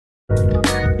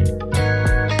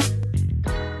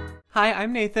Hi,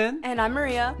 I'm Nathan. And I'm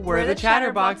Maria. We're the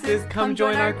Chatterboxes. Come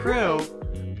join our crew.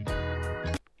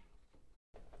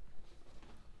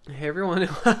 Hey, everyone. In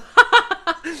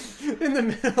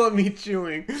the middle of me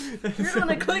chewing. You're the one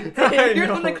that clicked it. You're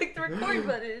the one that clicked the record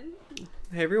button.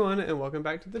 Hey, everyone, and welcome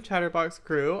back to the Chatterbox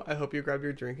crew. I hope you grabbed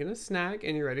your drink and a snack,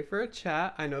 and you're ready for a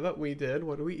chat. I know that we did.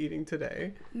 What are we eating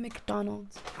today?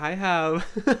 McDonald's. I have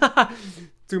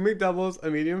 2 McDoubles, a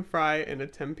medium fry, and a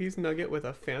 10-piece nugget with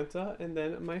a Fanta, and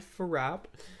then my frap.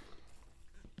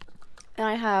 And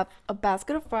I have a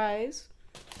basket of fries,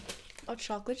 a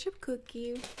chocolate chip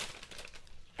cookie,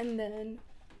 and then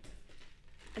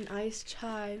an iced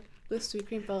chai with sweet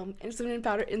cream foam and cinnamon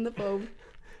powder in the foam.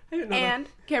 I didn't know and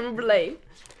caramel brulee.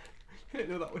 I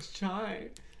didn't know that was chai.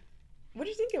 What do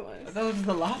you think it was? I thought it was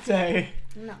the latte.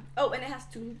 No. Oh, and it has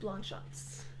 2 blonde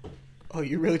shots. Oh,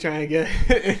 you're really trying to get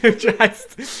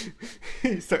energized.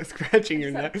 You start scratching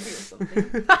your neck.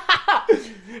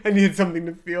 I needed something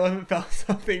to feel. I haven't felt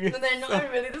something. And then, no, I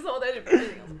really, this whole day,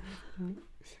 everything else.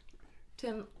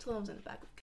 Tim was in the back.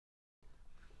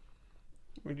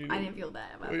 I didn't feel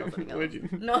that. I felt something else.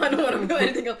 No, I don't want to feel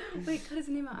anything else. Wait, cut his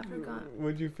name out. I forgot.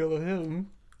 What'd you feel of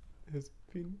him? His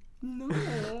penis?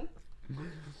 No.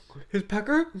 His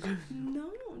pecker? No.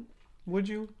 Would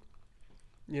you?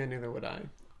 Yeah, neither would I.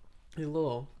 He's a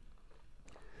little...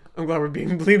 I'm glad we're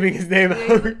bleeping his name out.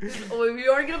 Oh, you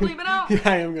are going to bleep it out? Yeah,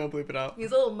 I am going to bleep it out.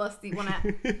 He's a little musty when I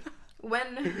don't want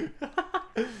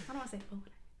to say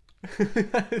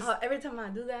every time I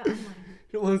do that, I'm like...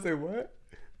 You don't want to say what?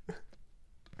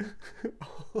 I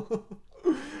don't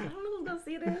know who's gonna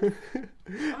see this.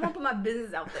 I'm gonna put my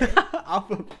business out there.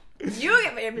 You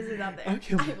get your business out there. I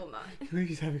will not.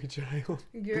 He's having a child.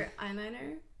 Your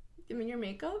eyeliner, your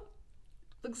makeup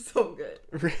looks so good.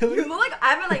 Really? You look like I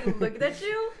haven't looked at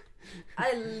you.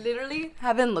 I literally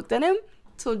haven't looked at him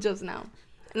till just now.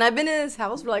 And I've been in his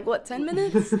house for 10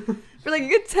 minutes? For a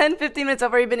good 10, 15 minutes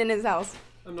I've already been in his house.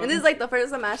 And this is the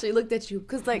first time I actually looked at you.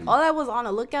 Because all I was on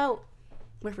a lookout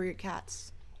were for your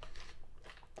cats.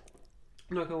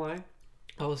 I'm not gonna lie,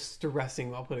 I was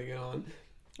stressing while putting it on.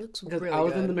 Looks because really I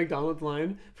was good. in the McDonald's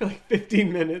line for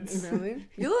 15 minutes. Really?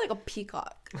 You look like a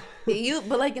peacock. But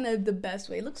in the best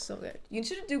way. It looks so good. You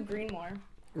should do green more.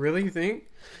 Really, you think?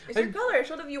 It's your color.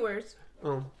 Show the viewers.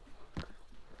 Oh.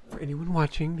 For anyone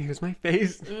watching, here's my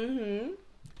face. Mm-hmm.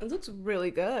 It looks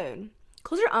really good.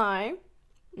 Close your eye.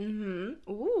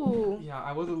 Mm-hmm. Ooh. Yeah,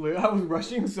 I was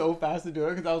rushing so fast to do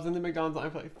it because I was in the McDonald's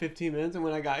line for 15 minutes, and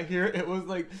when I got here, it was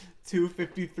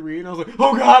 2:53, and I was like,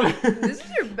 oh god! This is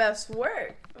your best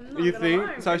work. I'm not you gonna think?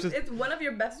 lie. So it's one of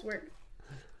your best work.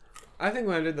 I think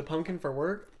when I did the pumpkin for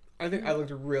work, I think I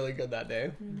looked really good that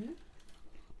day. Mm-hmm.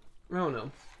 I don't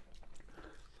know.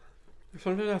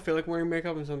 Sometimes I feel like wearing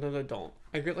makeup, and sometimes I don't.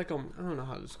 I get I don't know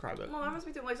how to describe it. Well, that must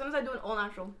be too. Sometimes I do an all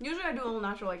natural. Usually I do all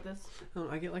natural like this.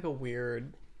 I get a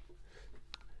weird...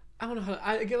 I don't know how...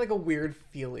 I get a weird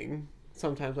feeling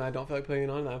sometimes when I don't feel like putting it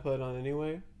on, and I put it on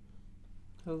anyway.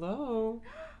 Hello.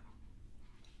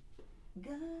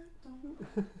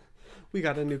 We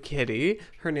got a new kitty.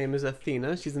 Her name is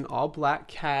Athena. She's an all-black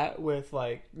cat with,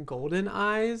 golden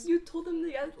eyes. You told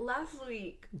them last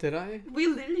week. Did I? We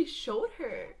literally showed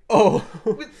her. Oh.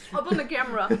 Up on the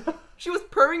camera. She was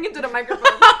purring into the microphone.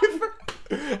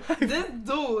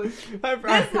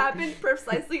 This happened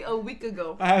precisely a week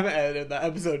ago. I haven't edited that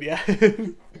episode yet.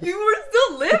 You were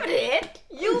still living it.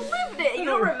 You lived it. You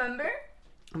don't remember?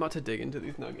 I'm about to dig into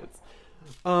these nuggets.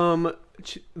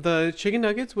 The chicken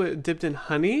nuggets dipped in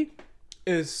honey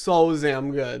is so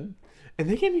damn good. And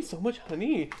they gave me so much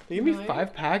honey. They gave me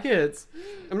 5 packets.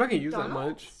 I'm not going to use that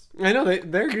much. I know,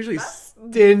 they're usually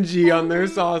stingy on their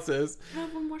sauces. Can I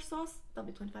have one more sauce? That'll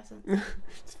be 25 cents.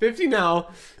 It's 50 now.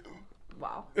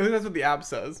 Wow. I think that's what the app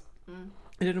says.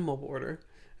 I did a mobile order.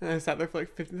 And I sat there for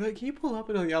 50. They're can you pull up?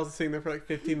 And I was sitting there for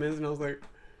 15 minutes, and I was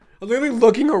literally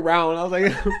looking around. I was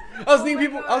I was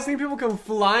seeing people come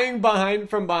flying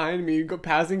from behind me,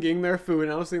 passing, getting their food,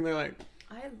 and I was sitting there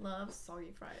I love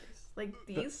soggy fries.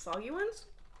 These soggy ones.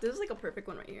 This is a perfect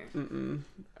one right here.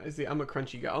 I see. I'm a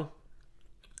crunchy gal.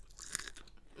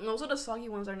 And also the soggy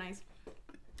ones are nice.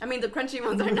 I mean, the crunchy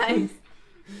ones are nice.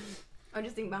 I'm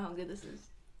just thinking about how good this is.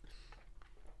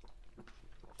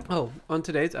 Oh, on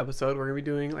today's episode, we're going to be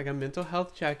doing a mental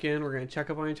health check-in. We're going to check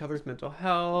up on each other's mental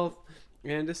health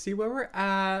and to see where we're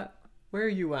at. Where are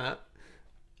you at?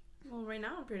 Well, right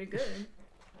now I'm pretty good.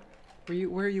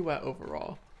 Where are you at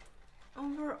overall?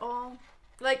 Overall,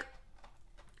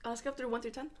 I'll skip through 1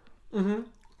 through 10. Mm-hmm.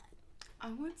 I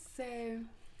would say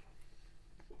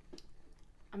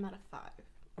I'm at a 5.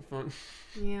 Fun.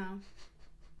 Yeah.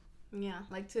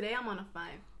 Today I'm on a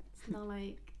 5. It's not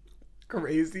like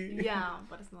crazy. Yeah,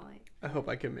 but it's not like. I hope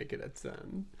I can make it at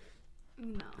 10.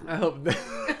 No. I hope that.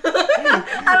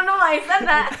 I don't know why I said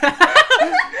that.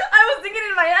 I was thinking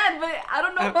in my head, but I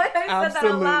don't know why I said that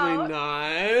out loud.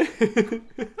 Absolutely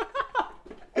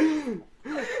not.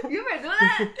 You ever do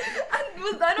that?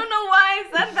 I don't know why I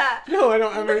said that. No, I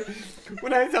don't ever.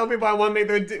 When I tell people I want to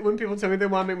make when people tell me they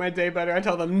want to make my day better, I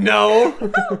tell them no.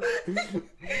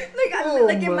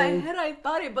 Like in my head I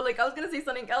thought it, but like I was gonna say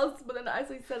something else, but then I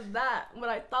actually said that what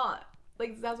I thought.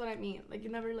 Like that's what I mean. Like you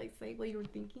never like say what you were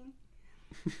thinking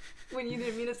when you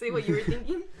didn't mean to say what you were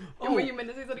thinking, and when you meant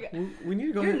to say something. We need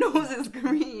to go. Your nose is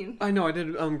green. I know. I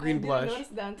did green blush. I didn't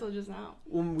notice that until just now.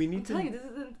 We need to. Tell you this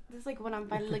is like when I'm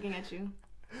finally looking at you.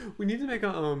 We need to make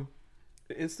an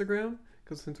Instagram,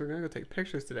 because since we're gonna go take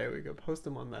pictures today, we could post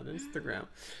them on that Instagram.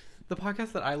 The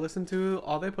podcast that I listen to,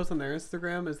 all they post on their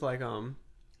Instagram is like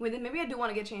Wait, then maybe I do want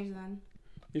to get changed then.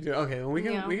 You do? Okay, well we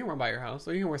can run by your house,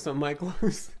 or you can wear some of my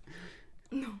clothes.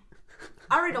 No,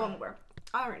 I already know what I'm gonna wear.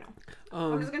 I already know.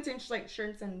 I'm just gonna change like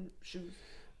shirts and shoes.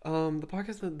 The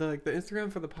podcast, the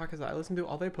Instagram for the podcast that I listen to,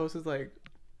 all they post is like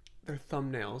their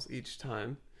thumbnails each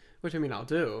time, which I mean I'll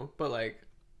do, but like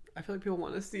I feel like people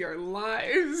want to see our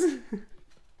lives.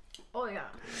 Oh yeah.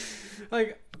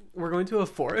 Like we're going to a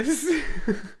forest.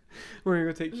 We're gonna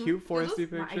go take cute foresty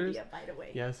pictures. My idea, by the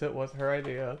way. Yes, it was her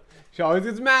idea. She always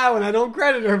gets mad when I don't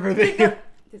credit her for things.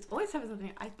 There's always happens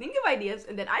something. I think of ideas,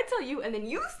 and then I tell you, and then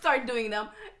you start doing them,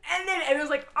 and then it was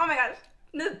like, oh my gosh,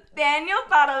 Nathaniel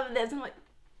thought of this. I'm like,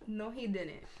 no, he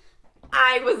didn't.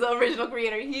 I was the original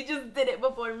creator. He just did it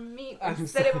before me, or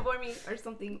said it before me, or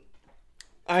something.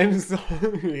 I'm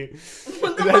sorry.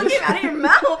 What the fuck came out of your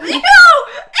mouth? Ew!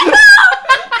 Ew!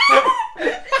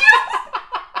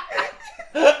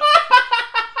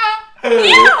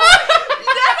 Ew!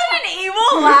 That's an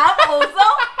evil laugh also.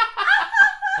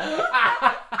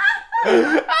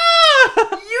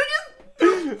 You just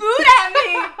threw food at me.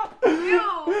 You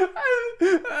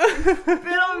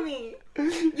spit on me.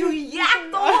 You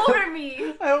yacked all over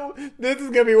me. This is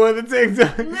gonna be one of the things.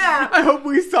 Yeah. I hope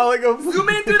we saw like a zoom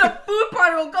into the food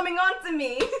particle coming on to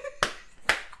me.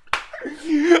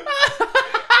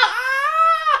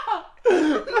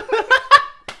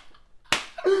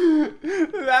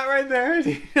 That right there.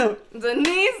 The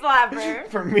knee slapper.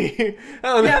 For me.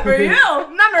 Yeah, for you.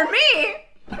 Not for me.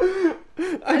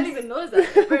 I didn't even notice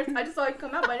that at first. I just saw it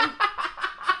come out, but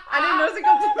I didn't notice it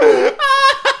come to me.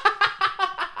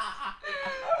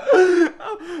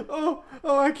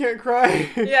 Oh, I can't cry.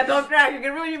 Yeah, don't cry. You're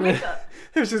gonna ruin your makeup.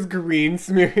 There's just green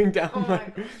smearing down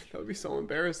my gosh. That would be so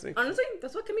embarrassing. Honestly,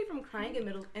 that's what kept me from crying in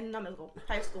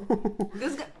high school.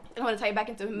 I'm gonna tie you back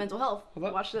into mental health.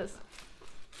 Watch this.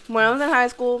 When I was in high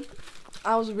school,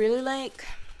 I was really like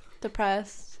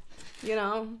depressed. You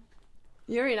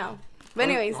already know. But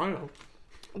anyways, I know.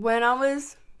 When I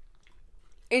was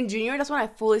in junior, that's when I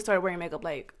fully started wearing makeup,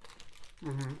 like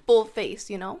full face,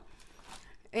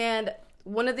 And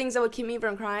one of the things that would keep me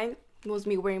from crying was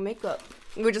me wearing makeup,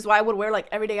 which is why I would wear like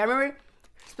every day. I remember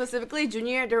specifically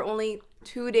junior year, there were only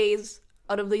 2 days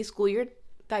out of the school year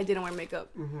that I didn't wear makeup.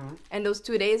 And those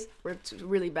 2 days were 2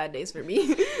 really bad days for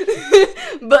me.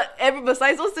 But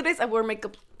besides those 2 days, I wore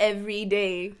makeup every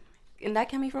day. And that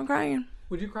kept me from crying.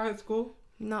 Would you cry at school?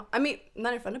 No, I mean,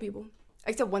 not in front of people.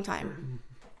 Except one time.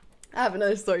 I have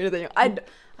another story to tell you. I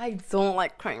don't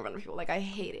like crying in front of people. Like, I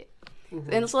hate it.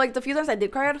 And so, like, the few times I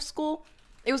did cry out of school,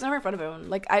 it was never in front of everyone.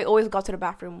 Like, I always got to the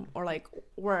bathroom or, like,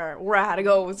 where I had to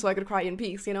go so I could cry in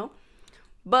peace,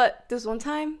 But this one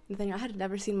time, Nathaniel, I had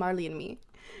never seen Marley and Me.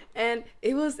 And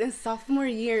it was in sophomore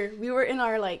year. We were in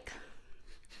our, like,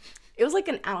 it was like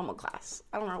an animal class.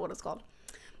 I don't know what it's called.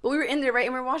 But we were in there, right?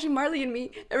 And we were watching Marley and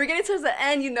Me. And we're getting towards the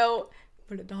end,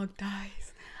 where the dog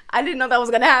dies. I didn't know that was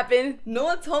going to happen. No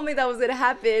one told me that was going to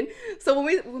happen. So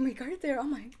when we got there,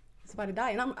 I'm like, it's about to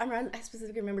die. And I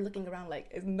specifically remember looking around like,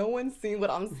 is no one seeing what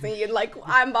I'm seeing? Like,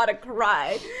 I'm about to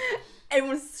cry. And it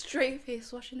was straight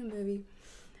face watching a movie.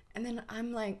 And then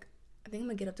I'm like, I think I'm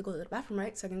going to get up to go to the bathroom,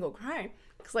 right? So I can go cry.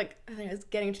 Because, like, I think it's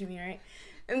getting to me, right?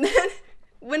 And then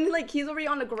when, like, he's already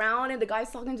on the ground and the guy's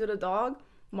talking to the dog,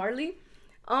 Marley,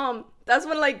 that's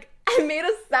when, like, I made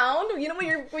a sound.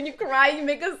 When you cry, you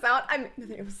make a sound.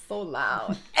 It was so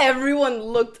loud. Everyone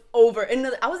looked over. And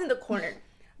I was in the corner.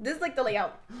 This is, like, the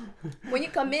layout. When you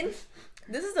come in,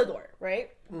 this is the door,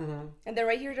 right? And then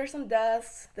right here, there's some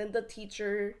desks. Then the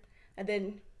teacher. And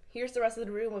then here's the rest of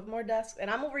the room with more desks.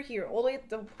 And I'm over here, all the way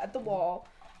at the wall,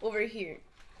 over here.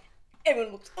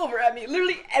 Everyone looks over at me.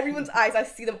 Literally, everyone's eyes, I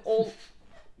see them all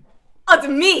onto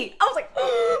me. I was like,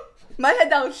 my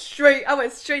head down straight. I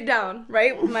went straight down,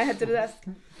 right? With my head to the desk.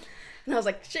 And I was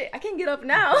like, shit, I can't get up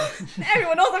now.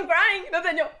 Everyone knows I'm crying.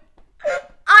 Nathaniel,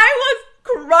 I was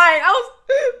crying.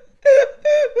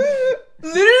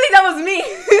 Literally, that was me.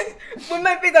 With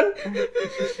my face on.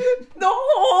 The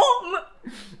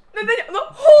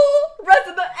whole rest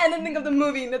of the ending of the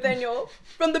movie, Nathaniel.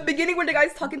 From the beginning where the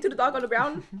guy's talking to the dog on the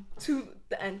ground to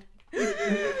the end.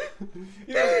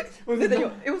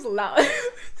 Nathaniel, it was loud.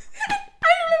 I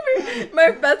remember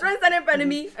my best friend sat in front of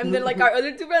me, and then like our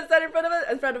other two friends sat in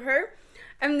front of her.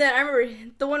 And then I remember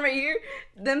the one right here,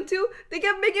 them two, they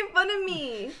kept making fun of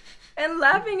me and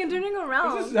laughing and turning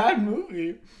around. It's a sad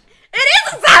movie. It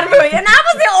is a sad movie, and I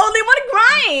was the only one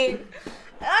crying.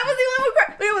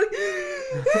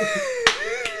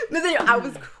 Nathaniel, I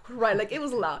was crying, like it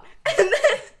was loud. And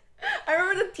then I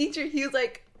remember the teacher, he was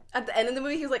like, at the end of the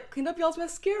movie, he was like, clean up y'all's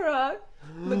mascara.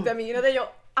 Looked at me, you know, then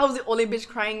I was the only bitch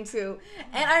crying too.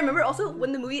 And I remember also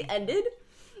when the movie ended,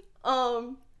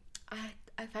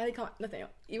 I finally calmed Nathaniel.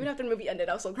 Even after the movie ended,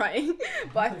 I was still crying.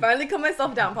 But I finally calmed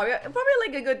myself down. Probably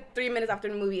like a good 3 minutes after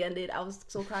the movie ended, I was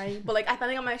still crying. But like I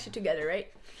finally got my shit together,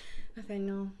 right?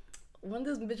 Nathaniel, one of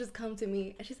those bitches come to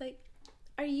me and she's like,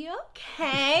 "Are you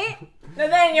okay?"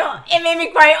 Nathaniel, it made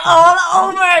me cry all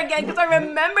over again because I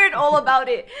remembered all about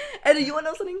it. And you want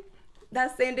to know something?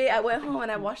 That same day, I went home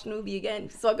and I watched the movie again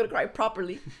so I could cry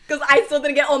properly because I still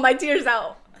didn't get all my tears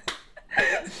out.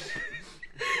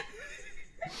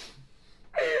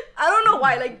 I don't know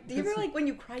why. Like, do you ever like when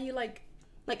you cry, you like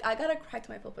I gotta cry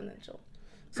to my full potential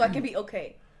so I can be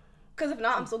okay. Because if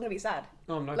not, I'm still gonna be sad.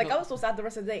 Oh, I'm not like I was so sad the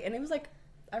rest of the day, and it was like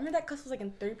I remember that cuss was like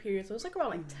in third period, so it was like around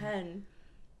like 10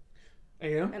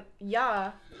 a.m. And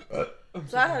yeah,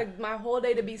 so I had my whole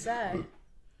day to be sad.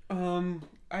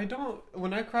 I don't.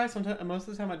 When I cry, sometimes most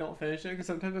of the time I don't finish it because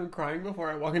sometimes I'm crying before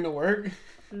I walk into work.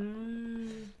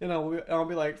 And I'll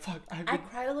be like, "Fuck!" I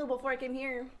cried a little before I came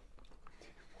here.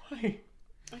 Why?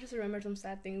 I just remembered some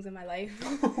sad things in my life.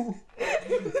 A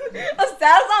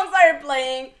sad song started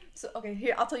playing. So okay,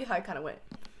 here I'll tell you how it kind of went.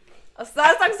 A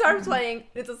sad song started playing.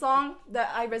 It's a song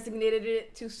that I resignated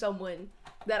it to someone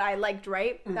that I liked,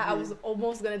 right? Mm-hmm. That I was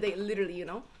almost gonna date, literally, you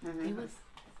know. Mm-hmm. It was.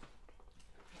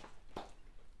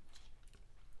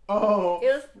 Oh.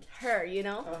 It was her, you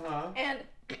know. And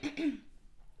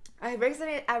I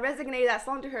resignated that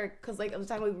song to her because like at the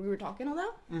time we were talking all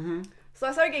that. Mm-hmm. So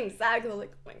I started getting sad because I was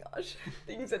like, oh my gosh,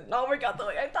 things did not work out the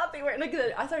way I thought they were. And like,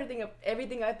 I started thinking of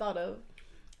everything I thought of,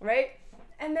 right?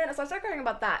 And then so I started crying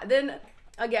about that. Then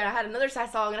again, I had another sad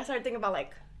song, and I started thinking about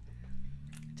like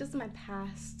just my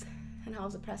past and how I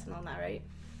was depressed and all that, right?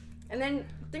 And then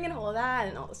thinking of all that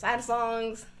and all the sad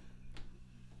songs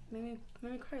made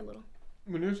me cry a little.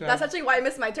 When you're sad. That's actually why I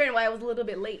missed my turn, why I was a little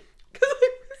bit late.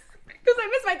 Because I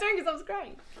missed my turn because I was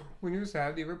crying. When you're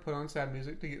sad, do you ever put on sad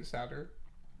music to get sadder?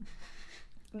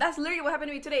 That's literally what happened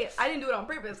to me today. I didn't do it on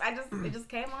purpose. It just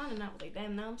came on and I was like,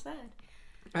 damn, now I'm sad.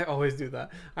 I always do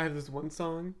that. I have this one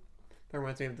song that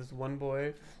reminds me of this one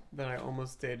boy that I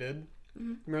almost dated.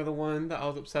 Mm-hmm. Remember the one that I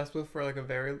was obsessed with for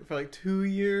like 2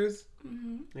 years?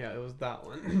 Mm-hmm. Yeah, it was that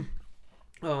one.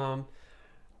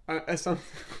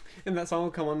 And that song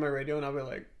will come on my radio and I'll be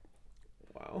like,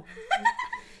 wow.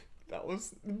 that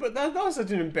was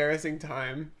such an embarrassing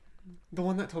time. The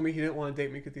one that told me he didn't want to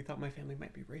date me because he thought my family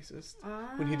might be racist.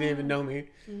 When he didn't even know me.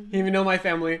 Mm-hmm. He didn't even know my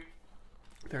family.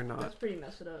 They're not. That's pretty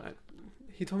messed up.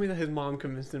 He told me that his mom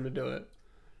convinced him to do it.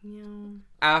 Yeah.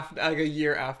 After, like a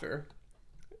year after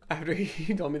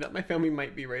he told me that my family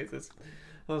might be racist.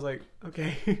 I was like,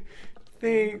 okay,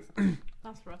 thanks.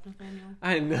 That's rough, Nathaniel.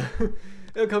 I know.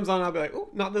 It comes on, I'll be like, oh,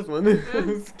 not this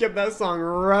one. Skip that song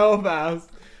real fast.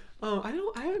 I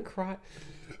haven't cried.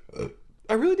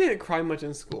 I really didn't cry much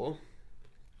in school.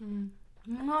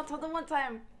 No, tell them one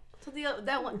time.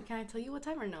 That one. Can I tell you what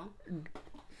time or no?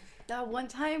 That one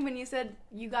time when you said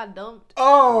you got dumped.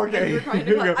 Oh, okay. You were crying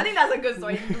to class. I think that's a good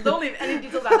story. Don't leave any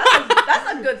details out.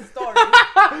 That's a good story.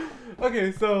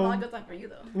 Okay, so. Not a good time for you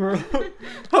though.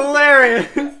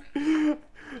 Hilarious.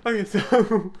 Okay,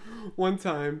 so one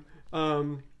time,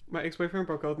 my ex-boyfriend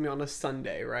broke up with me on a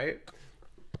Sunday, right?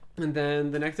 And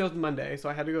then the next day was Monday, so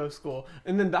I had to go to school.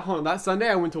 And then that Sunday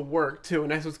I went to work too,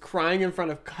 and I was crying in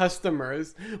front of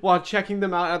customers while checking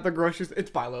them out at the grocery store. It's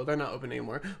Bilo, they're not open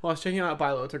anymore. While I was checking out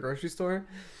Bilo at the grocery store,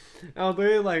 and I was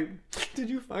literally like, "Did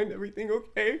you find everything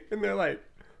okay?" And they're like,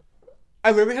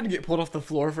 I literally had to get pulled off the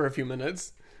floor for a few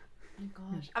minutes. Oh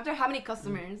my gosh. After how many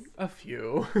customers? A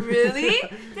few. Really?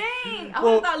 Dang. I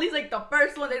thought at least like the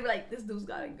first one, they'd be like, this dude's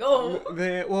gotta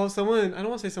go. Someone, I don't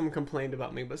want to say someone complained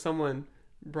about me, but someone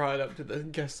brought it up to the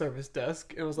guest service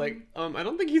desk and was like, I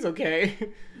don't think he's okay.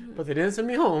 But they didn't send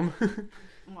me home.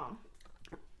 Wow.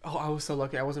 Oh, I was so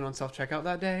lucky I wasn't on self-checkout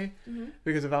that day. Mm-hmm.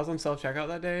 Because if I was on self-checkout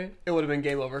that day, it would have been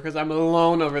game over because I'm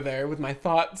alone over there with my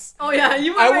thoughts. Oh, yeah.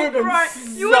 You would have been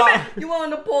crying. You were on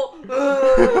the pole.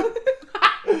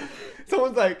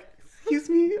 Someone's like, excuse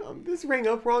me, this rang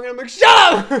up wrong. And I'm like, shut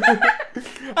up!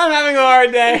 I'm having a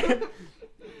hard day.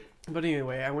 But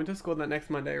anyway, I went to school that next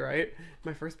Monday, right?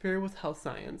 My first period was health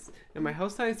science. And my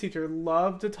health science teacher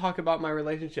loved to talk about my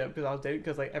relationship because I was dating,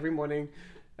 because like every morning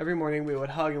we would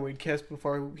hug and we'd kiss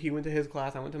before he went to his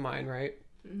class. I went to mine, right?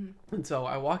 Mm-hmm. And so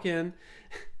I walk in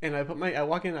and I put my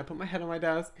head on my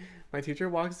desk. My teacher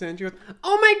walks in. She goes,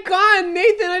 "Oh my God,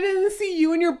 Nathan, I didn't see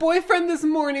you and your boyfriend this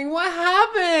morning. What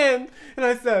happened?" And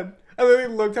I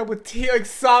literally looked up with tears, like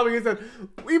sobbing, and said,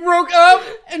 "We broke up,"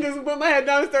 and just put my head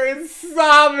down and started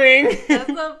sobbing. That's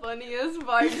the funniest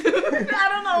part. I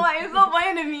don't know why it's so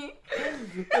funny to me.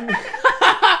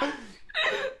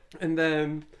 And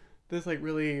then this like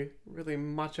really, really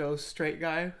macho straight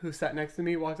guy who sat next to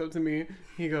me walks up to me.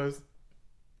 He goes,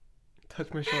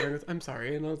 touched my shoulder and goes, "I'm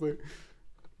sorry." And I was like,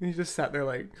 and he just sat there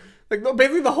like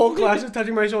basically the whole class just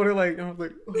touching my shoulder, like, and I was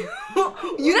like,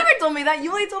 oh. You never told me that.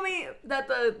 You only told me that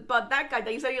about that guy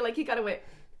that you said he got away.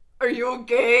 Are you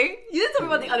okay? You didn't tell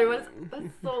me about the other ones.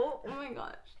 That's so, oh my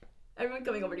gosh. Everyone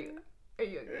coming over to you. Are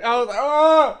you okay? I was like,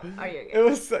 oh! Are you okay? It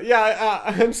was,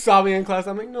 I'm sobbing in class.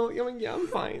 I'm like, no, yeah, I'm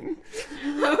fine.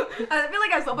 I feel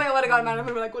like at some point I would have gotten mad at him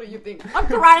and be like, what do you think? I'm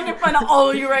crying in front of all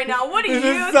of you right now. What do you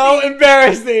think? This is so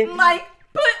embarrassing. Like,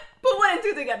 put one and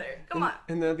two together. Come on.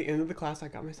 And then at the end of the class, I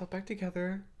got myself back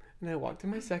together. And I walked in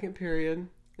my second period.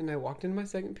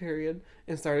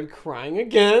 And started crying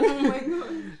again. Oh my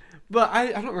gosh. But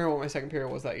I don't remember what my second period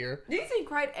was that year. Did you say you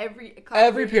cried every class?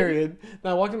 Every period.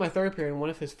 Then I walked in my third period, and one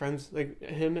of his friends, me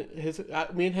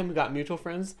and him got mutual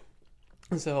friends.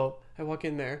 And so I walk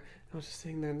in there, and I was just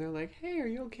sitting there, and they're like, "Hey, are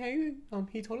you okay?"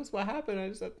 He told us what happened. I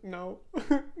just said, "No,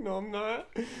 no, I'm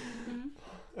not." Mm-hmm.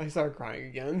 I started crying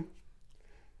again.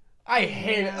 I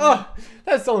hate it. Oh,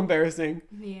 that's so embarrassing.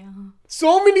 Yeah.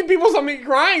 So many people saw me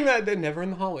crying that day. Never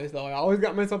in the hallways, though. I always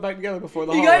got myself back together before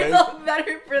the hallways. You got yourself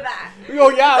better for that.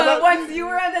 Oh, yeah. But once you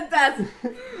were at the desk.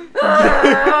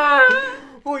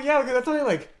 Well, yeah, because that's only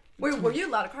like... Wait, were you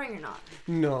loud crying or not?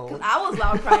 No. Because I was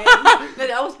loud crying. I'm not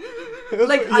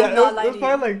lying. It was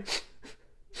probably like...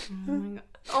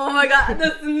 Oh my god,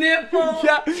 the sniffle.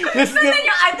 Yeah,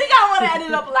 I think I would have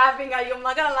ended up laughing at you. I'm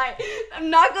not gonna lie.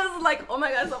 Not because like, oh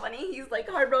my god, so funny. He's like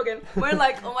heartbroken. We're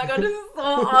like, oh my god, this is so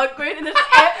awkward.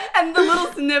 And the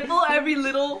little sniffle every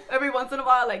once in a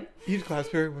while, like. Each class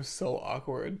period was so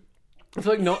awkward. I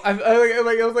feel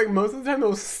like it was like most of the time it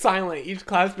was silent each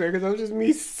class period because it was just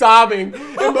me sobbing.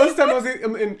 And most of the time I was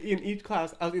in each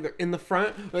class I was either in the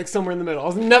front or like somewhere in the middle. I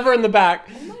was never in the back.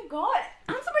 Oh my god,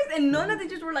 I'm surprised. And none of the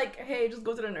teachers were like, "Hey, just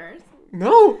go to the nurse."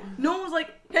 No one was like,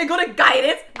 "Hey, go to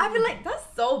guidance." I feel like that's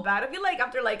so bad. I feel like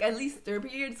after like at least third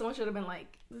period, someone should have been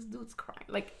like, "This dude's crying."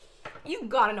 Like, you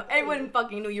gotta know. Everyone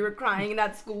fucking knew you were crying in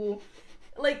that school.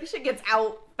 Like, shit gets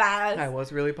out fast. I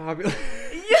was really popular.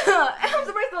 Yeah, and I'm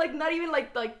surprised that, like, not even,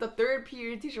 like the third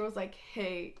period teacher was like,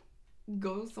 "Hey,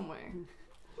 go somewhere."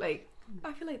 Like,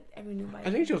 I feel like everyone knew by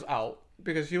I think she was out,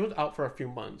 because she was out for a few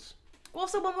months. Well,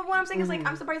 so what I'm saying is, like,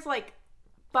 I'm surprised, like,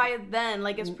 by then,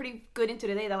 like, it's pretty good into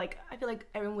the day that, like, I feel like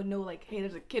everyone would know, like, hey,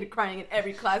 there's a kid crying in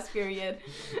every class period.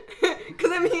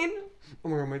 Because, I mean... Oh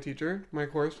my god, my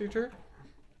chorus teacher.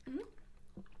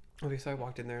 Mm-hmm. Okay, so I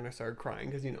walked in there and I started crying,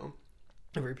 because, you know...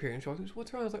 Every period, she walked in,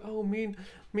 "What's wrong?" I was like, "Oh, me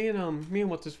and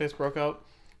what's his face broke up,"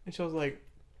 and she was like,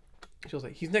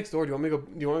 "He's next door. Do you want me to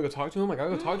go talk to him? Like, I'll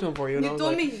go talk to him for you." And you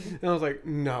told me. And I was like,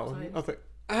 "No." Sorry. I was like,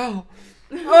 "Ow."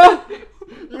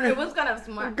 It was kind of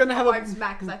smart. I'm gonna have a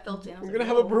smack because I felt it. I'm gonna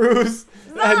have a bruise.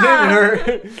 That didn't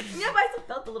hurt. Yeah, but I still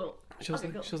felt a little. She was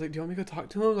like, "Do you want me to go talk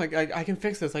to him? Like, I can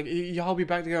fix this. Like, y'all be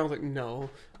back together." I was like,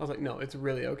 "No." I was like, "No, it's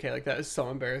really okay. Like, that is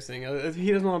so embarrassing. If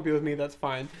he doesn't want to be with me, that's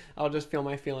fine. I'll just feel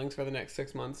my feelings for the next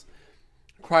 6 months."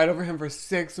 Cried over him for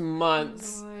 6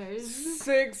 months. Oh,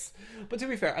 6. But to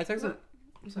be fair, I texted.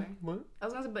 I'm sorry. What? I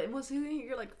was gonna say, but was he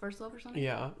your like first love or something?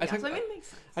 Yeah. So I mean, it makes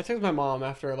sense. I texted my mom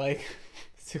after like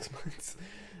 6 months.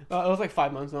 It was like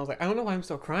 5 months, and I was like, I don't know why I'm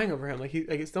still crying over him. Like,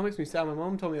 it still makes me sad. My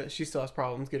mom told me that she still has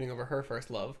problems getting over her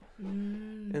first love,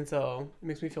 and so it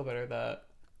makes me feel better that.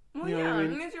 Well, you know yeah, what I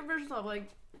mean? It means your first love. Like,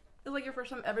 it's like your first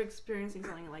time ever experiencing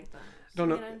something like that.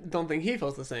 So, don't think he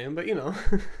feels the same, but you know.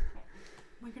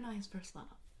 Like, you're not his first love.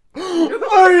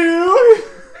 Are you?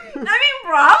 I mean,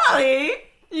 probably.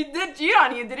 He did cheat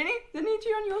on you, didn't he? Didn't he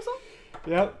cheat on you also?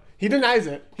 Yep. He denies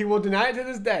it. He will deny it to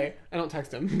this day. I don't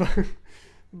text him,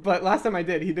 but last time I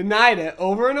did, he denied it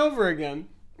over and over again.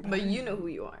 But you know who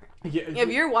you are. Yeah. If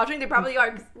you're watching, they probably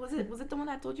are. Was it the one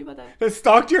that I told you about that? That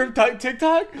stalked your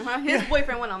TikTok? His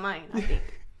boyfriend went on mine, I think.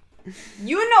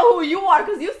 You know who you are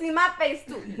because you see my face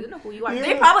too. You know who you are. Yeah.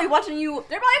 They're probably watching you.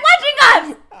 They're probably watching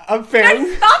us. I'm fans.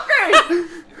 They're stalkers.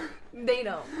 They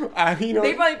know. You know.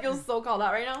 They probably feel so called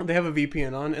out right now. They have a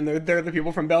VPN on, and they're the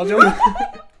people from Belgium.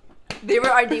 They were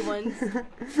our day ones.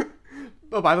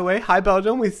 Oh, by the way, hi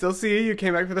Belgium. We still see you. You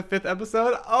came back for the 5th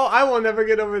episode. Oh, I will never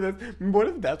get over this. What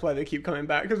if that's why they keep coming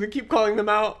back? Because we keep calling them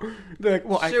out. They're like,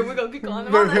 well, sure, we're gonna keep calling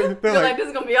them out. They're like, this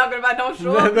is gonna be awkward if I don't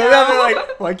show up. They're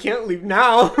like, well, I can't leave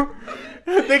now.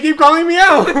 They keep calling me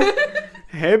out.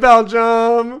 Hey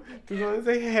Belgium. Just want to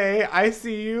say, hey, I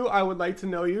see you. I would like to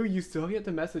know you. You still get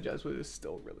to message us, but it's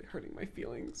still really hurting my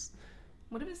feelings.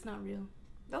 What if it's not real?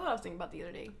 That's what I was thinking about the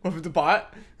other day. What if it's a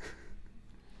bot?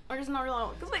 Or it's not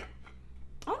real. Because, like,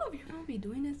 I don't know if your phone will be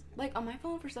doing this. Like, on my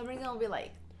phone, for some reason, it'll be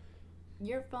like,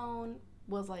 your phone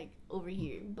was, like, over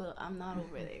here, but I'm not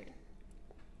over there.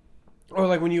 Or,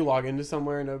 like, when you log into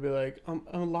somewhere, and it'll be like,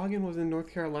 login was in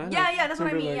North Carolina. Yeah, that's what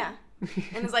I mean, like... yeah.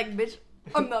 And it's like, bitch,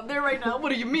 I'm not there right now. What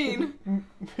do you mean?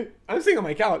 I'm sitting on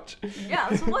my couch.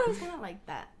 Yeah, so what is not like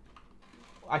that?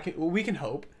 We can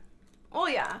hope. Oh,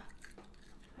 yeah.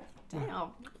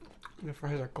 Damn. The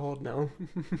fries are cold now.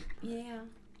 Yeah.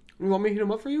 You want me to heat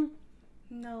them up for you?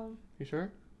 No. You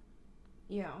sure?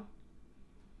 Yeah.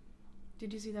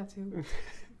 Did you see that too?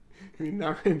 I mean,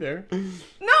 not right there. No,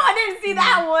 I didn't see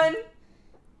that one.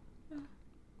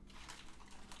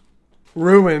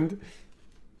 Ruined.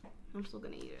 I'm still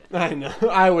gonna eat it. I know.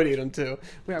 I would eat them too.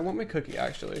 Wait, I want my cookie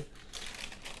actually.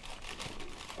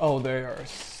 Oh, they are.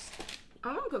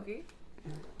 I want a cookie.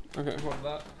 Okay, hold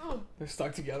that. Oh. They're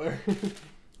stuck together.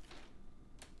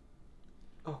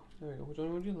 Oh, there we go. Which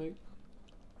one would you like?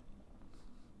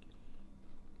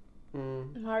 I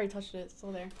already touched it. It's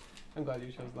still there. I'm glad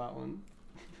you chose that one.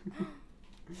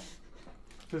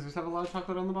 Does this have a lot of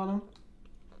chocolate on the bottom?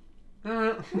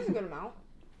 That's a good amount.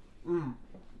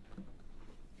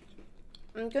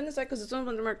 I'm gonna decide because this one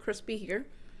was more crispy here.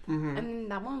 And then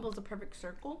that one was a perfect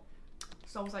circle.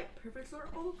 So I was like, perfect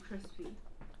circle, crispy.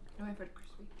 I went for the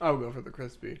crispy. I'll go for the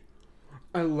crispy.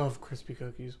 I love crispy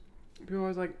cookies. People are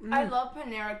always like, I love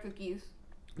Panera cookies.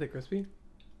 Are they crispy?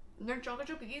 Their chocolate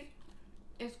chip cookies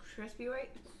is crispy, right?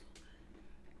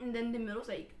 And then the middle's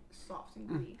like soft and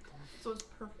gooey. So it's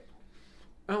perfect.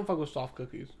 I don't fuck with soft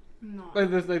cookies. No. Like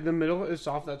this, like the middle is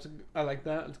soft. I like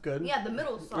that. It's good. Yeah, the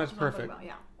middle is soft. That's perfect. About,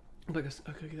 yeah. Like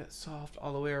a cookie that's soft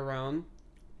all the way around.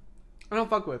 I don't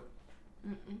fuck with.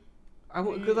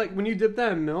 Cause like when you dip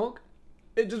that in milk,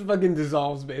 it just fucking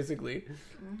dissolves basically.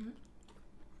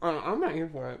 I'm not here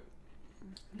for it.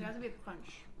 It has to be a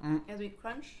crunch. It has to be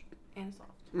crunch and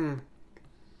soft.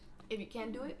 If you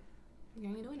can't do it, you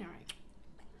ain't doing it right.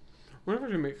 Whenever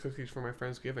I make cookies for my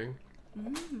Friendsgiving.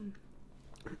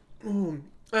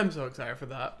 I'm so excited for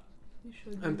that. You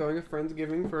should. I'm throwing a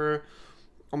Friendsgiving for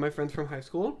all my friends from high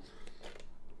school.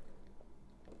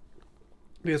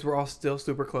 Because we're all still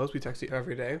super close. We text you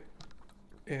every day.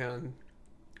 And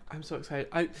I'm so excited.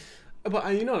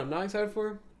 But you know what I'm not excited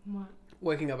for? What?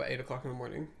 Waking up at 8 o'clock in the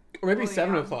morning. Or maybe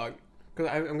 7 o'clock.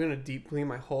 Because I'm going to deep clean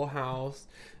my whole house.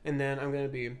 And then I'm going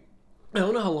to be... I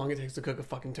don't know how long it takes to cook a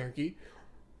fucking turkey.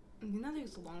 That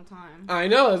takes a long time. I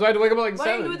know. That's why I had to wake up at like 7.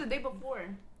 Why didn't you do it the day before?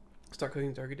 Start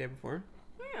cooking turkey day before?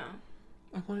 Yeah.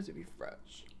 I want it to be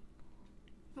fresh.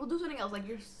 We'll do something else, like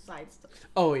your side stuff.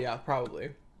 Oh, yeah,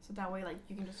 probably. So that way, like,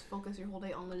 you can just focus your whole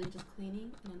day on literally just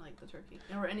cleaning and then, like, the turkey.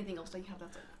 Or anything else that you have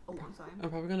that's, like, alongside. I'm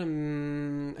probably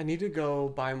gonna... I need to go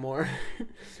buy more...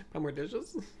 buy more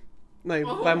dishes. Like,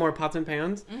 buy more pots and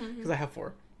pans. Because I have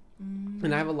 4.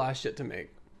 And I have a lot of shit to make.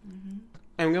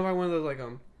 I'm gonna buy one of those, like,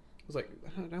 it's like,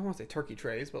 I don't want to say turkey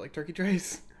trays, but, like, turkey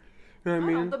trays. You know what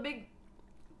I mean? The big...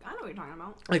 I know what you're talking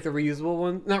about. Like, the reusable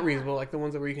ones. Not reusable, like, the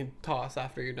ones that where you can toss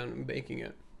after you're done baking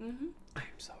it. I am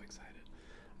so excited.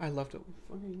 I love to...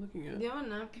 What are you looking at? Do you have a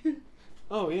napkin?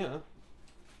 Oh, yeah.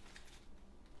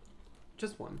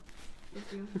 Just one. Thank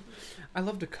you. I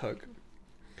love to cook.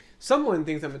 Someone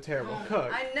thinks I'm a terrible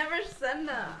cook. I never said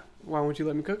that. Why won't you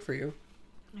let me cook for you?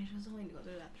 I just don't want to go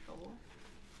through that trouble.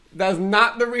 That's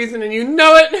not the reason, and you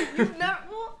know it! You've never...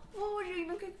 Well, what would you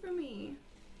even cook for me?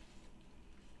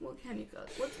 What can you cook?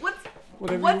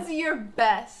 What's your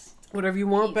best? Whatever you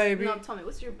want, baby. No, tell me,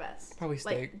 what's your best? Probably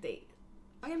steak. Like, date.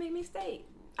 Okay, make me steak.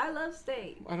 I love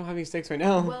steak. I don't have any steaks right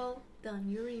now. Well done.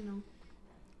 You already know.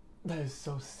 That is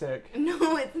so sick.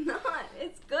 No, it's not.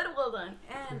 It's good, well done.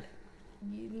 And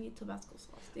you need Tabasco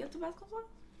sauce. Do you have Tabasco sauce?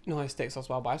 No, I have steak sauce,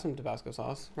 but I'll buy some Tabasco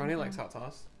sauce. Ronnie likes hot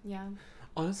sauce. Yeah.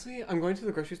 Honestly, I'm going to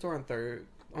the grocery store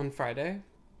on Friday.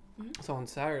 So on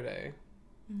Saturday,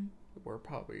 I'm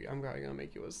probably gonna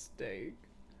make you a steak.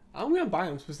 I'm gonna buy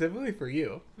them specifically for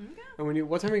you. Okay. And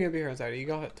what time are you gonna be here on Saturday? You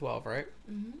go at 12, right?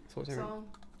 Mm-hmm. So what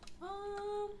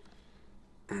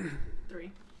time?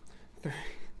 3. 3. Yeah.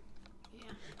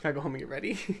 Can I go home and get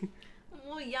ready?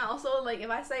 Well, yeah. Also, like, if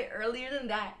I say earlier than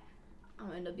that,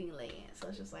 I'll end up being late. So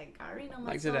it's just like, I already know myself.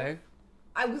 Like today?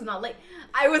 I was not late.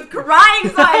 I was crying,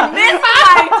 so I missed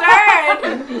my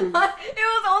turn. It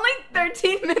was only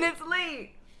 13 minutes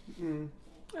late.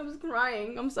 I was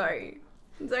crying. I'm sorry.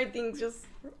 Things just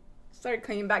started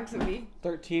coming back to me.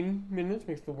 13 minutes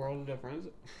makes the world of difference.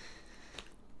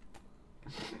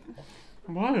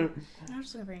 What? I'm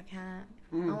just looking for a cat.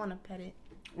 I want to pet it.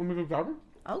 Want me to grab her?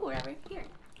 I'll go grab it. Here.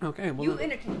 Okay. Well, you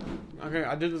entertain me. Okay,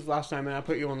 I did this last time and I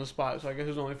put you on the spot, so I guess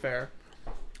it's only fair.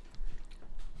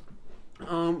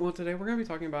 Well, today we're going to be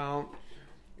talking about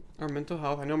our mental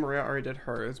health. I know Maria already did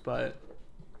hers, but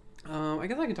I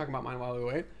guess I can talk about mine while we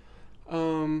wait.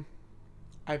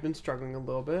 I've been struggling a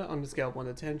little bit on the scale of 1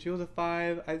 to 10. She was a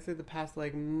 5. I'd say the past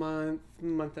like month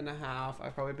and a half,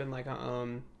 I've probably been like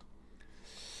I'd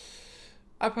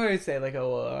probably say like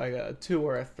a 2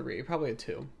 or a 3, probably a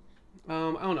 2. I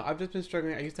don't know. I've just been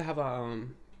struggling. I used to have I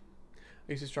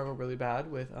used to struggle really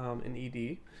bad with an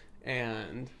ED,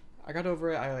 and I got over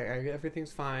it.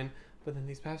 Everything's fine. But then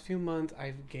these past few months,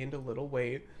 I've gained a little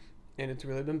weight, and it's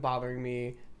really been bothering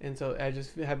me. And so I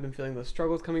just have been feeling the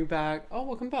struggles coming back. Oh,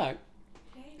 welcome back.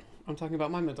 Hey. I'm talking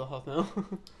about my mental health now.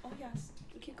 Oh yes.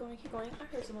 Keep going. I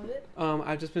heard some of it.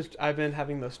 I've been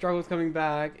having those struggles coming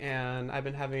back, and I've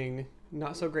been having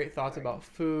not so great thoughts about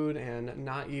food and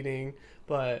not eating.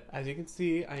 But as you can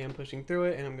see, I am pushing through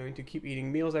it, and I'm going to keep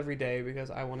eating meals every day because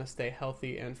I want to stay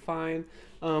healthy and fine.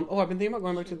 I've been thinking about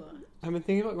going back to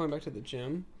the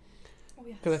gym. Oh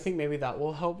yes. Because I think maybe that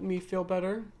will help me feel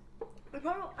better. I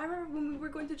remember when we were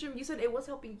going to the gym, you said it was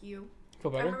helping you.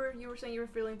 Feel better? I remember you were saying you were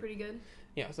feeling pretty good.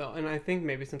 Yeah, so, and I think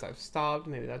maybe since I've stopped,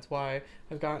 maybe that's why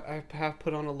I have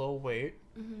put on a little weight.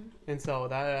 Mm-hmm. And so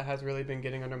that has really been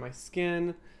getting under my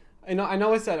skin. I'm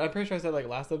pretty sure I said like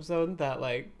last episode that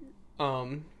like,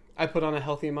 I put on a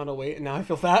healthy amount of weight and now I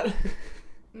feel fat. I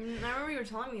remember you were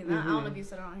telling me that. Mm-hmm. I don't know if you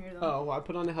said it on here though. Oh, well, I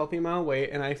put on a healthy amount of weight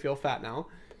and I feel fat now.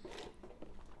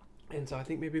 And so I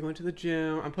think maybe going to the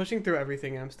gym. I'm pushing through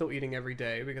everything and I'm still eating every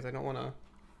day because I don't want to.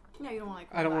 Yeah, you don't want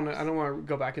to. I don't want to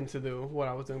go back into what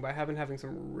I was doing, but I have been having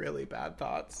some really bad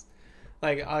thoughts.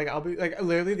 I'll be like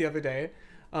literally the other day,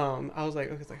 I was like,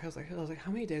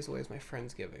 how many days away is my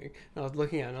Friendsgiving? And I was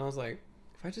looking at it and I was like,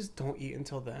 if I just don't eat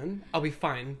until then, I'll be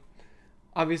fine.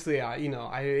 Obviously, I didn't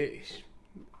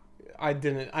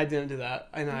do that,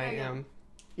 and I am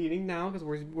eating now because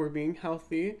we're being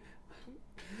healthy.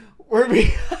 We're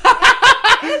being.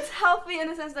 It's healthy in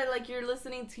the sense that like you're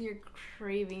listening to your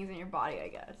cravings in your body, I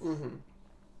guess. Mm-hmm.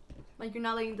 Like you're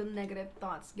not letting the negative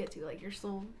thoughts get to you. Like you're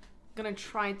still gonna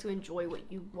try to enjoy what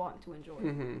you want to enjoy.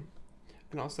 Mm-hmm.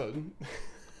 And also,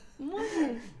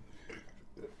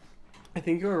 I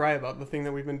think you were right about the thing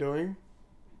that we've been doing.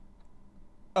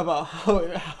 About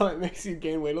how it makes you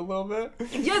gain weight a little bit.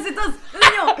 Yes, it does.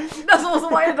 That's also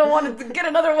why I don't want to get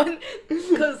another one.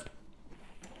 Because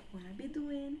when I be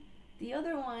doing the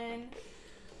other one,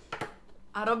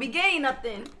 I don't be gaining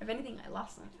nothing. If anything, I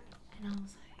lost some. And I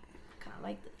was like, I kind of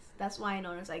like this. That's why I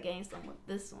noticed I gained some with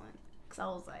this one. Because I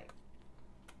was like,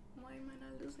 why am I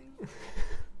not losing?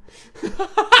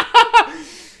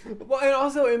 Well, and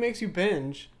also it makes you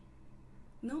binge.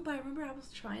 No, but I remember I was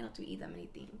trying not to eat that many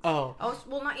things. Oh.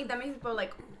 Not eat that many, but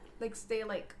like stay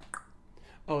like.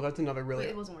 Oh, that's another really.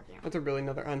 It wasn't working out. That's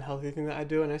another unhealthy thing that I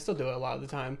do, and I still do it a lot of the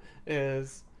time.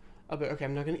 Is I'll be okay.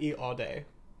 I'm not gonna eat all day,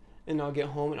 and I'll get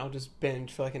home and I'll just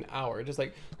binge for like an hour, just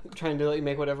like trying to like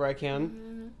make whatever I can.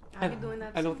 Mm-hmm. I've been doing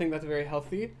that. I don't think that's very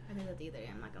healthy. I did that the other day.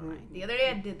 I'm not gonna lie. The other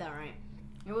day I did that right.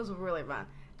 It was really bad.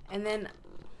 And then,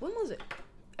 when was it?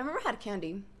 I remember I had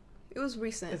candy. It was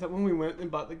recent. Is that when we went and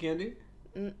bought the candy?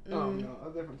 Mm-mm. Oh no, a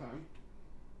different time.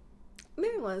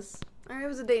 Maybe it was. Or it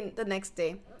was the next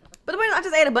day. But I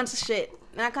just ate a bunch of shit.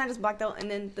 And I kind of just blacked out.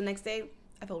 And then the next day,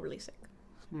 I felt really sick.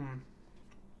 And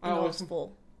I was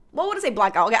full. What would I say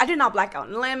blackout? Okay, I did not black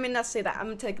out. Let me not say that. I'm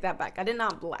going to take that back. I did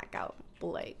not black out. But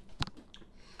like,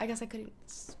 I guess I didn't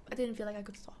feel like I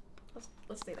could stop.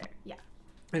 Let's stay there. Yeah.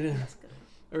 That's good.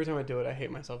 Every time I do it, I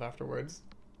hate myself afterwards.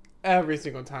 Every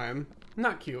single time.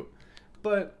 Not cute.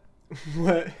 But...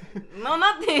 What? No,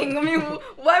 nothing. I mean,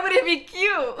 why would it be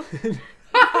cute?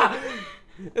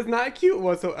 It's not cute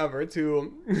whatsoever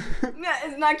to... Yeah,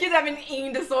 it's not cute to have an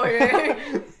eating disorder.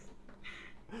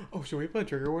 Oh, should we put a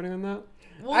trigger warning on that?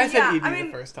 Well, I said ED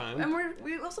the first time. And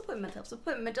we also put mental health. So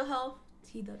put mental health,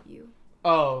 TW.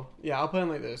 Oh, yeah, I'll put in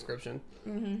like the description.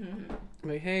 Mm-hmm.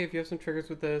 Like, hey, if you have some triggers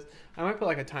with this, I might put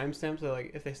like a timestamp so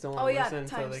like if they still want to listen,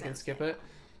 so they can skip it.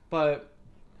 But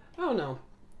I don't know.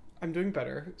 I'm doing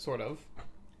better, sort of.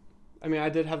 I mean, I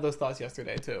did have those thoughts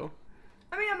yesterday too.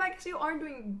 I mean, I guess you aren't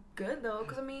doing good though,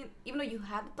 because I mean, even though you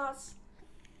had the thoughts,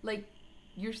 like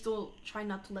you're still trying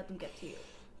not to let them get to you,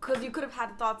 because you could have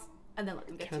had the thoughts and then let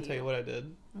them get to you. Can't tell you what I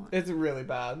did. What? It's really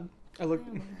bad.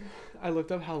 I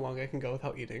looked up how long I can go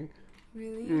without eating.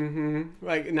 Really? Mm-hmm.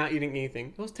 Like, not eating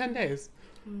anything. It was 10 days.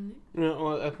 Really?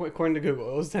 Well, according to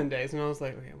Google, it was 10 days. And I was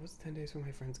like, okay, what's 10 days for my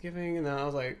Friendsgiving? And then I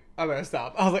was like, I better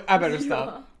stop.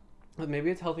 Stop. But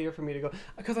maybe it's healthier for me to go.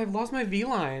 Because I've lost my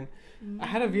V-line. I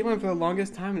had a V-line for the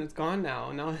longest time, and it's gone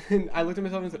now. Now I looked at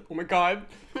myself and said, oh my God.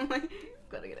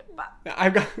 Gotta get it back.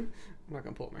 I'm not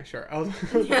going to pull up my shirt. I was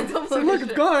don't pull look,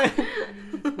 it's gone.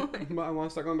 But I want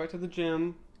to start going back to the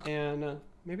gym. And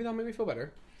maybe that'll make me feel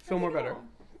better. Feel more better.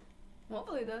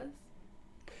 Hopefully it does.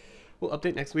 We'll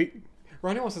update next week.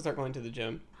 Ronnie wants to start going to the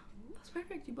gym. That's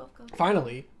perfect. You both go.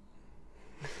 Finally.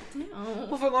 Oh.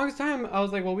 Well, for the longest time, I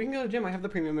was like, well, we can go to the gym. I have the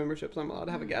premium membership, so I'm allowed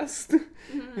to have a guest. And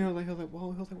he was like,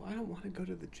 well, I don't want to go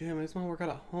to the gym. I just want to work out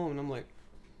at home. And I'm like,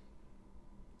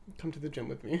 come to the gym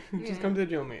with me. Just come to the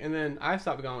gym with me. And then I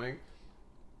stopped going.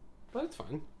 But it's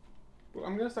fun. Well,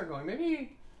 I'm going to start going.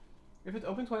 Maybe if it's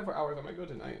open 24 hours, I might go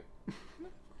tonight.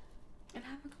 And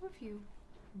have him come with you.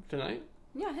 Tonight?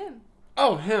 Yeah, him.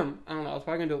 Oh, him. I don't know. I was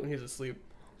probably going to do it when he's asleep.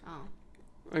 Oh.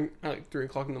 At like 3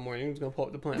 o'clock in the morning. He's going to pull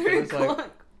up the plant. 3 it's o'clock?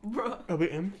 like, bro. It'll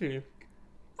be empty.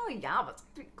 Oh, yeah, but it's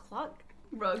 3 o'clock.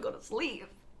 Bro, go to sleep.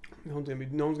 No one's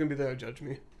gonna be there to judge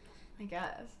me. I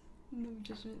guess. No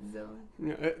judgment zone.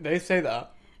 Yeah, they say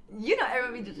that. You know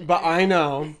everyone be judging. But I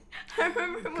know. I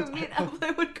remember when me and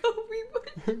Evelyn would go, we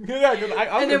would. Yeah, because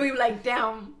and then we would like,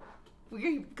 damn.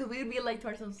 Because we would be like to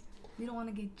ourselves, we don't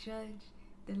want to get judged.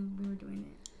 Then we were doing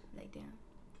it. Like, damn.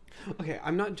 Okay,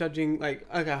 I'm not judging, like,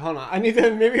 okay, hold on.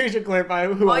 Maybe we should clarify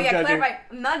who I'm judging. Clarify.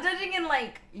 I'm not judging in,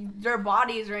 like, their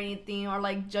bodies or anything, or,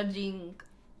 like, judging,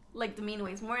 like, the mean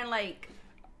ways. More in, like...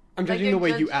 I'm judging the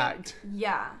way you act.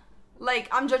 Yeah. Like,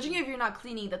 I'm judging you if you're not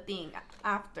cleaning the thing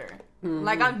after. Mm-hmm.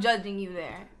 Like, I'm judging you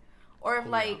there. Or if,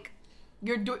 like,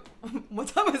 you're doing... One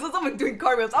time I saw someone doing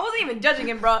cartwheels. I wasn't even judging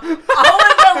him, bro.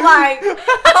 I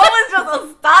was just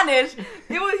astonished.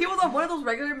 He was on one of those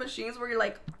regular machines where you're,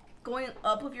 like... going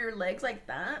up with your legs like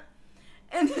that,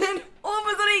 and then all of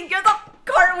a sudden he gets up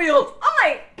cartwheels. I'm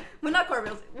like, well, not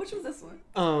cartwheels. Which was this one?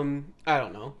 I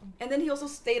don't know. And then he also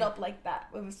stayed up like that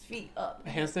with his feet up.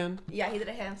 A handstand? Yeah, he did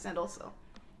a handstand also.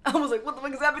 I was like, what the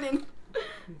fuck is happening?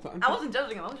 I wasn't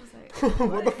judging him. I was just like,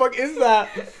 what the fuck is that?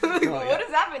 Like, what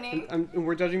is happening?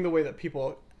 We're judging the way that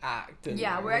people act. And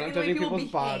we're not judging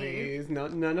people's bodies. No,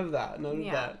 none of that.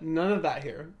 None of that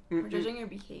here. We're judging your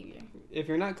behavior. If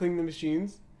you're not cleaning the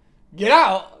machines, get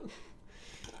out!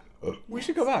 We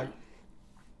should go back.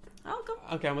 I'll go.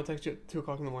 Okay, I'm gonna text you at 2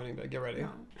 o'clock in the morning, but get ready. No.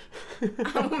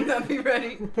 I will not be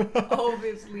ready.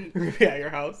 Obviously. Yeah, your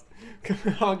house.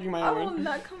 Honking my horn. I will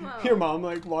not come out. Your mom,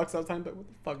 like, walks outside, but what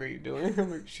the fuck are you doing?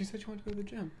 I'm like, she said she wanted to go to the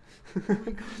gym.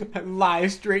 I lie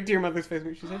straight to your mother's face.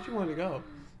 She said she wanted to go.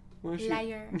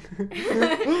 Liar.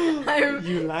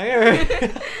 You liar.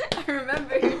 I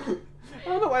remember. I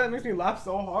don't know why that makes me laugh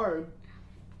so hard.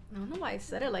 I don't know why I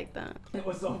said it like that. It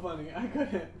was so funny. I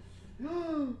couldn't.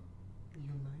 You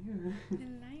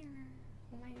liar.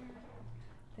 Liar.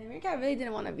 Damn, your cat really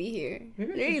didn't want to be here.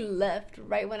 He left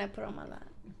right when I put on my lap.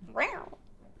 Wow.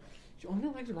 She only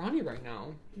likes Ronnie right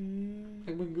now.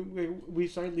 Like we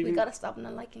started leaving. We gotta stop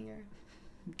not liking her.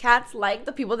 Cats like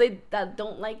the people that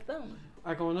don't like them.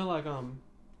 I go into like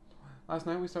last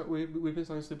night we've been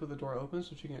starting to sleep with the door open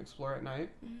so she can explore at night.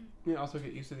 And also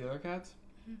get used to the other cats.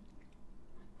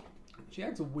 She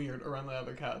acts weird around the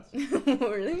other cats.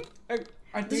 Really? I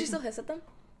think, does she still hiss at them?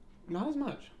 Not as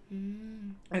much.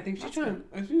 I think she's trying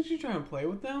to play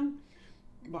with them,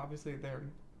 but obviously they're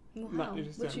not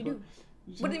interested. What'd she do?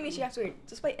 What do you mean she acts weird?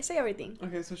 Just say everything.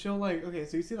 Okay, so she'll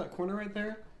so you see that corner right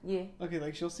there? Yeah. Okay,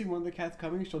 like she'll see one of the cats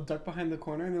coming, she'll duck behind the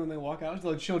corner, and then when they walk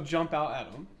out, she'll jump out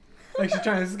at them. Like she's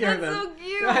trying to scare them. That's so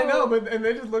cute. I know, and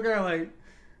they just look at her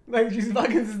like she's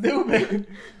fucking stupid.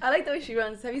 I like the way she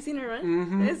runs. Have you seen her run?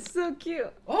 Mm-hmm. It's so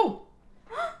cute. Oh!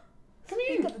 Come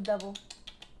here. Speak of the devil.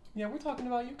 Yeah, we're talking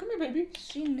about you. Come here, baby.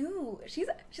 She knew. She's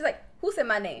like, who said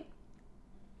my name?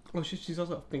 Oh, she's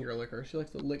also a finger licker. She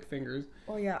likes to lick fingers.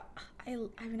 Oh, yeah.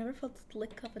 I've never felt the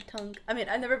lick of a tongue. I mean,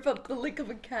 I never felt the lick of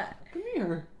a cat. Come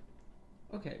here.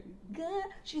 Okay. Good.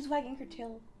 She's wagging her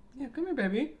tail. Yeah, come here,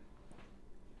 baby.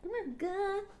 Come here.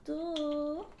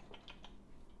 Gato.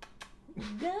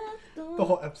 The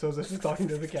whole episode is just talking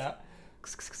to the cat.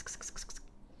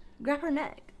 Grab her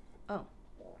neck. Oh.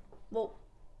 Well.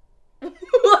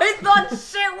 I thought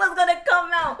shit was gonna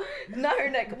come out. Not her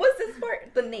neck. What's this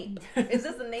part? The nape. Is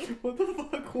this the nape? What the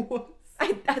fuck was?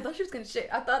 I thought she was gonna shit.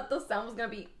 I thought the sound was gonna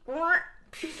be.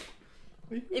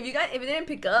 If you didn't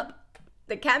pick up,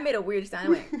 the cat made a weird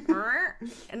sound. It went,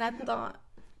 and I thought,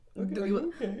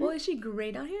 Okay. well, is she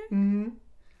gray down here? Mm-hmm.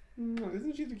 No,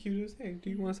 isn't she the cutest? Hey, do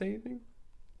you want to say anything?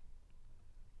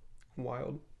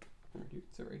 Wild. You can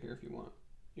sit right here if you want.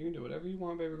 You can do whatever you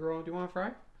want, baby girl. Do you want to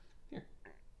fry? Here.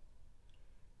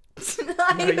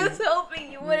 I was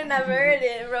hoping you wouldn't have heard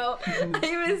it, bro. I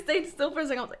even stayed still for a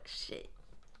second. I was like, shit.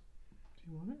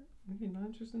 Do you want it? Okay, not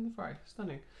interested in the fry.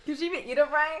 Stunning. Can she even eat a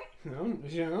fry? No,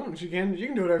 she don't. She can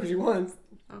do whatever she wants.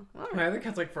 Oh, all right. My other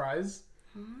cats like fries.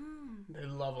 Oh. They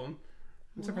love them. I'm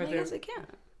Well, surprised I guess they can't.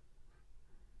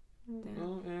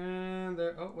 Oh, and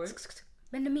there. Oh, wait.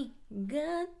 Bend to me.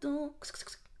 Gato.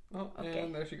 Oh, Okay.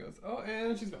 and there she goes. Oh,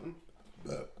 and she's gone.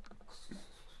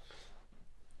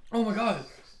 Oh my god.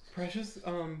 Precious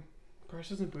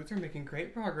and Boots are making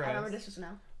great progress. I remember this just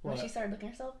now. When she started looking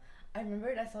at herself, I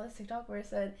remembered I saw this TikTok where it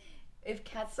said if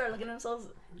cats start looking at themselves,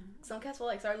 some cats will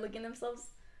like start looking at themselves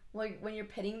like when you're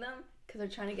petting them because they're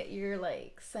trying to get your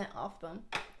like scent off them.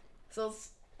 So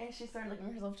and she started looking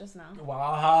at herself just now.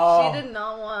 Wow. She did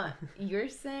not want your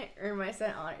scent or my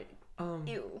scent on it.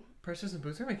 Ew. Precious and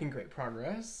Boots are making great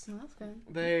progress. Oh, that's good.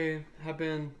 They have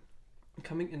been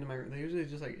coming into my room. They usually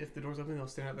just like if the door's open, they'll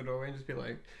stand at the doorway and just be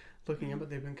like looking in. But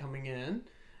they've been coming in,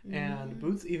 and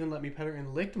Boots even let me pet her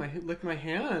and licked my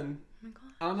hand. Oh my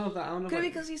god. I don't know if that. I don't know. Could it be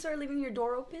because you started leaving your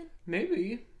door open?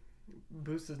 Maybe.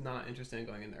 Boots is not interested in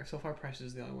going in there. So far, Precious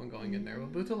is the only one going in there.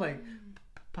 But Boots will like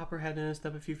pop her head in,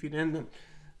 step a few feet in, then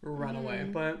run away.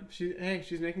 But she's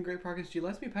making great progress. She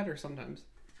lets me pet her sometimes.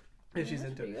 If she's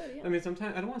into it. Good, yeah. I mean,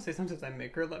 sometimes, I don't want to say sometimes I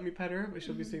make her let me pet her, but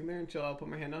she'll be sitting there and I'll put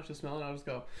my hand out, she'll smell it, and I'll just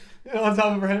go on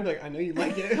top of her head and be like, I know you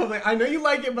like it. I was like, I know you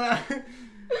like it, but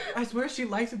I swear she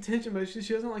likes attention, but she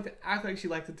doesn't like to act like she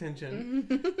likes attention.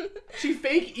 She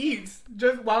fake eats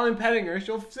just while I'm petting her.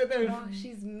 She'll sit there and... Oh,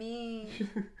 she's mean.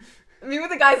 Me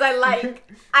with the guys I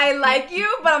like. I like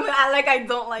you, but I'm gonna act like I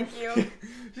don't like you.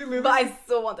 But I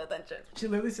still want the attention. She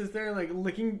literally sits there like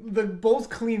licking the bowl's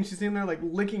clean. She's sitting there like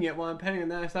licking it while I'm petting,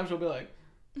 and then I stop. She'll be like,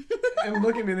 and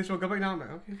look at me, and then she'll go back down. I'm like,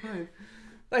 okay, fine.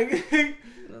 Like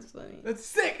That's funny. That's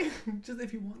sick. Just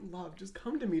if you want love, just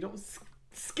come to me. Don't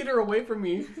skitter away from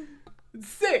me. It's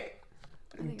sick.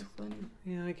 I think it's funny.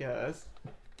 Yeah, I guess.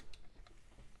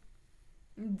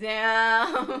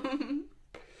 Damn.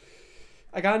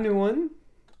 I got a new one.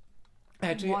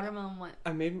 Actually, Watermelon what?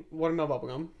 I made watermelon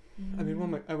bubblegum. I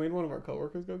made one of our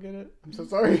coworkers go get it. I'm so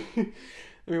sorry. I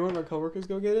made one of our coworkers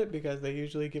go get it because they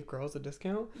usually give girls a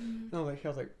discount. And I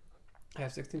was like, I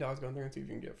have $16 going there and see if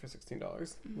you can get it for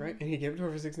 $16, right? And he gave it to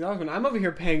her for $16 when I'm over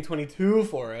here paying $22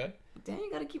 for it. Damn, you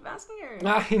gotta keep asking her.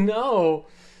 I know.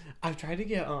 I've tried to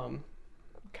get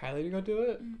Kylie to go do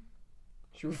it.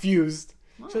 She refused.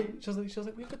 She was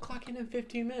like, we have to clock in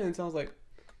 15 minutes. I was like,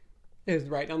 it is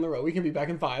right down the road. We can be back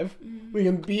in 5. We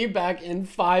can be back in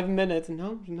 5 minutes. And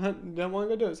no, don't want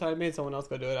to go do it. So I made someone else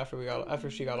go do it after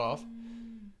she got off.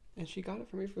 And she got it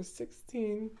for me for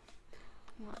 $16.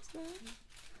 What's that?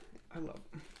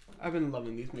 I've been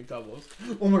loving these McDoubles.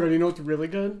 Oh my god, you know what's really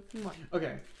good? What?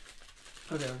 Okay.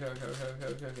 A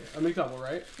McDouble,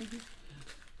 right?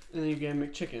 And then you get a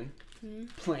McChicken.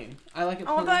 Plain. I like it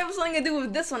plain. Oh, I thought it was something to do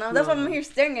with this one. That's why I'm here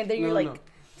staring at it. You're like,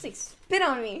 it's like, spit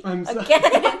on me. I'm sorry. Again.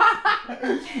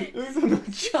 This is not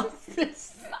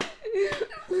justice.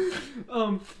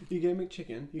 You get a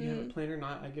McChicken. You can have it plain or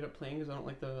not. I get it plain because I don't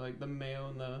like the mayo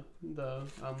and the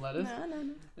lettuce. No.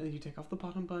 And then you take off the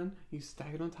bottom bun. You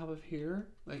stack it on top of here,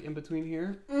 like in between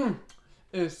here.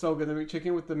 It is so good. The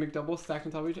McChicken with the McDouble stacked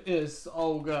on top of each other is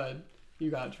so good. You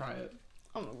gotta try it.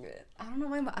 Oh my god. I don't know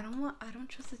why, but I don't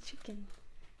trust the chicken.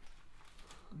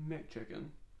 McChicken.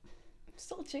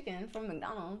 Still chicken from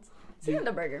McDonald's. Same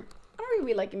the burger. I don't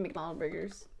really like McDonald's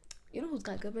burgers. You know who's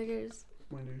got good burgers?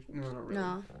 Wendy's. No, not really.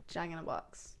 No, Jack in the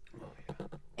Box. Oh, yeah.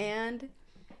 And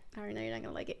I already know you're not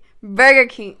gonna like it. Burger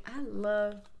King. I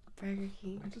love Burger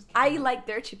King. I like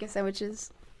their chicken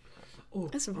sandwiches. Oh,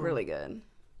 it's really good.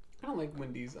 I don't like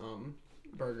Wendy's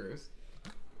burgers.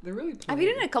 They're really plain. I've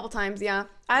eaten it a couple times. Yeah,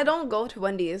 I don't go to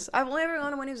Wendy's. I've only ever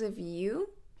gone to Wendy's with you.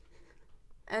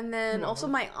 And then also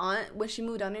my aunt, when she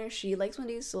moved down there, she likes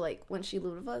Wendy's. So like when she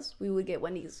lived with us, we would get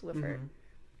Wendy's with her.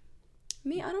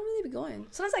 Me, I don't really be going.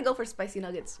 Sometimes I go for spicy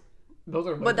nuggets. Those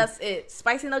are. But that's it.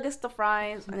 Spicy nuggets, the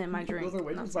fries, and then my drink. Those are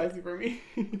way too spicy for me.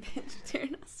 They're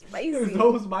not spicy. They're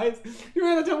so spicy. You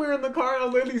remember the time we were in the car and I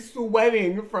was literally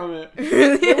sweating from it.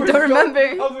 Really? I don't remember.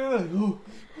 I was like, oh.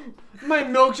 My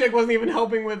milkshake wasn't even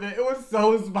helping with it. It was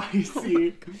so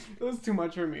spicy. It was too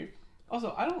much for me.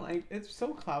 Also, I don't like. It's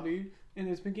so cloudy and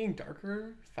it's been getting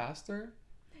darker faster.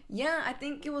 Yeah, I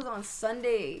think it was on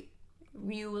Sunday.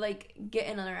 You like get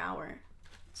another hour,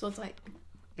 so it's like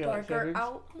darker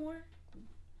out more.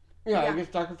 Yeah, it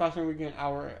gets darker faster and we get an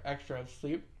hour extra of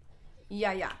sleep.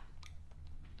 Yeah,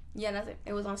 that's it.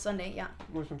 It was on Sunday, yeah.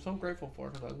 Which I'm so grateful for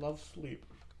because I love sleep.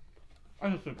 I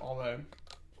could sleep all day.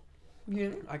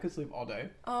 Really? I could sleep all day.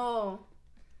 Oh.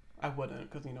 I wouldn't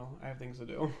because, I have things to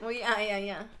do. Oh,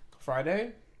 yeah.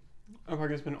 Friday, I'm probably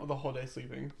going to spend the whole day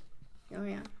sleeping. Oh,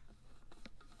 yeah.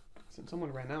 Since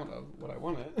someone ran out of what I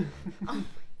wanted. Oh, my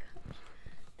gosh.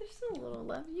 There's still a little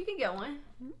left. You can get one.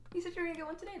 You said you were going to get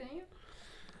one today, didn't you?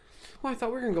 Well, I thought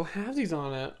we were going to go halvesies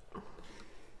on it.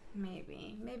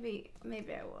 Maybe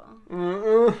I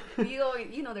will.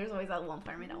 There's always that one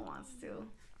part of me that wants to.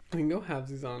 We can go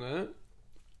halvesies on it.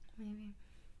 Maybe.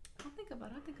 I'll think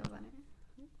about it.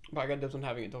 But I got dibs on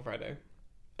having it till Friday.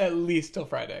 At least till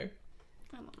Friday.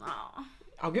 I don't know.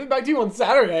 I'll give it back to you on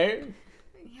Saturday.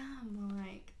 Yeah, more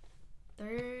like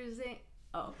Thursday.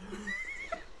 Oh.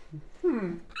 I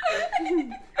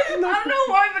don't know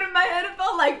why, but in my head it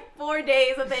felt like 4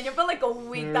 days, and then it felt like a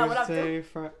week. Thursday, that would have to.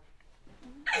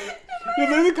 You're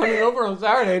literally coming over on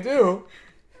Saturday too.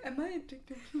 Am I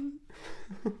addicted?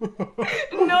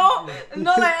 No, in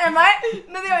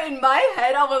my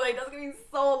head I was like, that's gonna be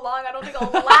so long, I don't think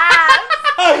I'll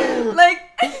last. Like,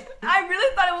 I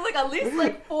really thought it was like at least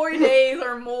like 4 days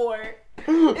or more.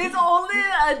 It's only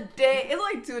a day. It's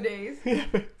like 2 days.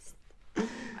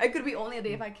 It could be only a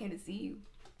day if I came to see you.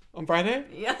 On Friday?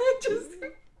 Yeah,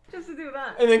 just to do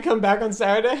that. And then come back on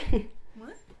Saturday?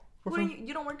 What?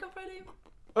 You don't work on Friday?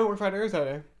 I work Friday or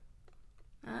Saturday.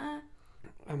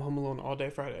 I'm home alone all day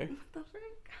Friday. What the frick?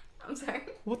 I'm sorry.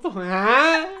 What the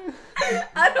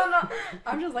I don't know.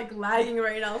 I'm just like lagging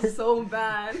right now so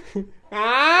bad.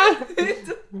 I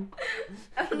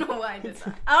don't know why I did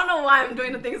that. I don't know why I'm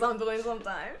doing the things I'm doing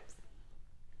sometimes.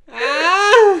 Do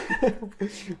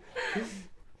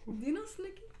you know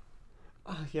Snooki?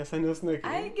 Yes, I know Snooki.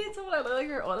 I get told I look like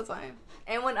her all the time.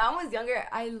 And when I was younger,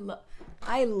 I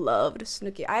loved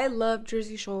Snooki. I loved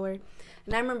Jersey Shore.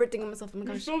 And I remember thinking to myself, oh my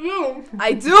gosh. You still do.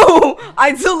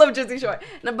 I do love Jersey Shore.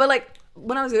 But like,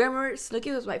 when I was younger, I remember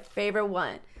Snooki was my favorite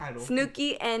one.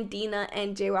 Snooki and Dina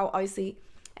and JWoww, obviously.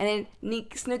 And then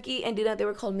Snooki and Dina, they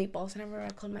were called meatballs. And I remember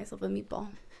I called myself a meatball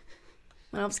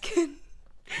when I was a kid.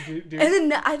 And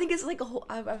then I think it's like a whole,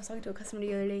 I was talking to a customer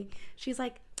the other day. She's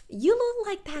like, you look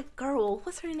like that girl.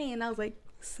 What's her name? And I was like,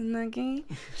 Snooki.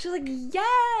 She's like,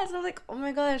 yes. And I was like, oh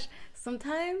my gosh.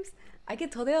 Sometimes I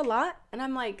get told it a lot, and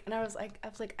I'm like, and I was like,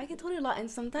 I get told it a lot, and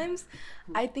sometimes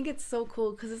I think it's so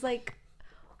cool because it's like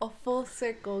a full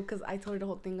circle. Because I told her the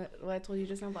whole thing what I told you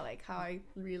just now about like how I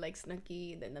really like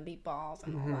Snooki, and then the meatballs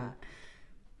and all that.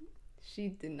 She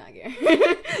did not care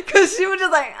because she was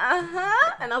just like,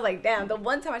 and I was like, damn. The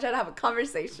one time I tried to have a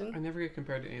conversation. I never get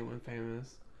compared to anyone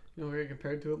famous. You know, I get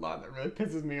compared to a lot that really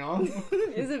pisses me off.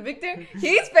 Is it Victor?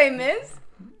 He's famous.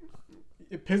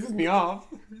 It pisses me off.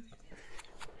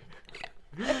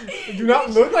 Do not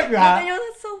look like that. You know,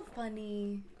 that's so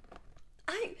funny.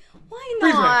 Why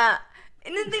not?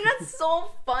 And the thing that's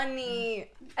so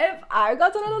funny. If I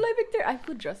got to know like Victor, I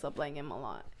would dress up like him a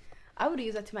lot. I would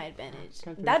use that to my advantage.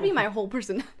 That'd be my whole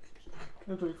personality.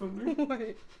 Can I tell you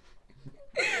something?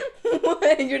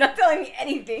 What? You're not telling me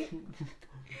anything.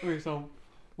 Okay, so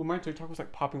when my TikTok was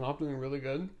like popping off, doing really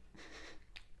good,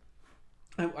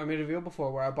 I made a video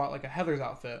before where I bought like a Heather's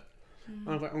outfit. And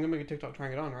I was like, I'm gonna make a TikTok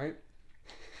trying it on, right?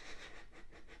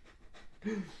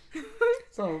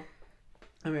 So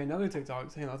I made another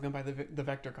TikTok saying I was gonna buy the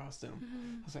Vector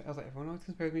costume. I was like, everyone always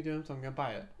compares me to him, so I'm gonna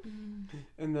buy it.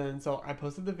 And then so I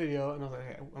posted the video, and I was like,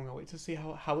 okay, I'm gonna wait to see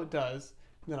how it does,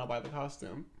 and then I'll buy the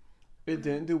costume. It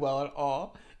didn't do well at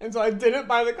all, and so I didn't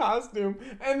buy the costume.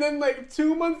 And then like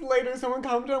 2 months later, someone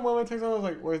commented on one of my TikToks. I was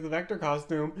like, "Where's the Vector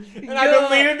costume?" And I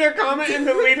deleted their comment and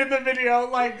deleted the video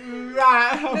like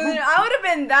that. I would have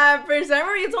been that person. I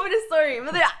remember you told me this story.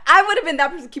 I would have been that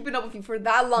person keeping up with you for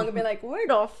that long and been like, "Where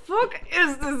the fuck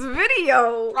is this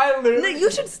video?"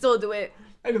 You should still do it.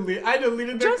 I deleted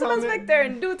their Joseph comment. Joseph Victor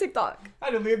and do a TikTok.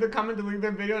 I deleted their comment, deleted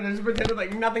their video, and I just pretended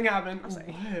like nothing happened. I was like,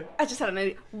 what? I just had an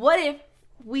idea. What if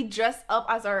we dress up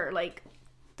as our like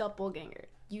doppelganger?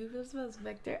 You dress as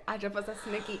Victor, I dress as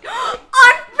Snooki.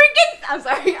 I'm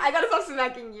sorry, I gotta stop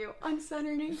smacking you. On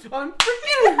Saturday.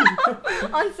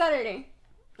 On Saturday.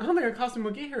 I don't think a costume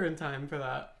will get here in time for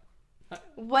that.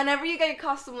 Whenever you get your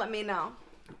costume, let me know.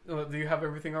 Oh, do you have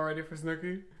everything already for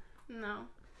Snooki? No.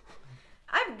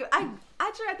 I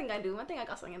think I do. I think I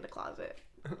got something in the closet.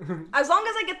 As long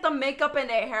as I get the makeup and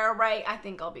the hair right, I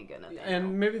think I'll be good at that.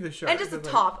 And maybe the shirt. And just the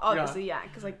top, obviously, yeah.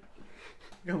 Because, like...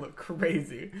 You're gonna look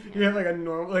crazy. Yeah. You have,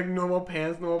 like, normal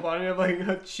pants, normal body. You have, like,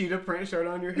 a cheetah print shirt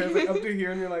on. Your hair's, like, up to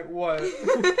here, and you're like, what?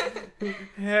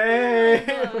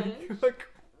 Hey!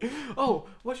 Oh,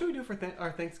 what should we do for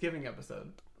our Thanksgiving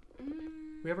episode?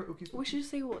 We have our Ookies. We should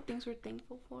say what things we're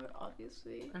thankful for,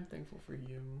 obviously. I'm thankful for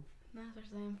you. That's what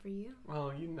I'm saying for you.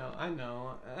 Well, you know, I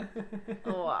know.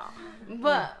 Oh, wow.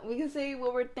 But we can say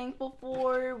what we're thankful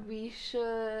for. We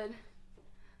should...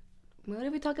 What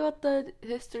if we talk about the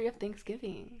history of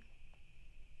Thanksgiving?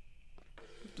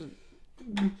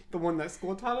 The one that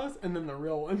school taught us, and then the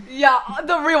real one. Yeah,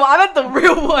 the real one. I meant the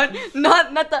real one.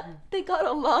 Not the... They got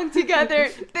along together.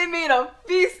 They made a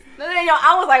feast.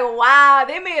 I was like, wow,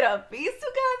 they made a feast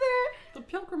together. The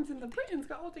Pilgrims and the Britons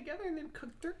got all together and then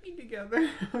cooked turkey together.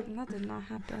 That did not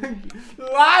happen.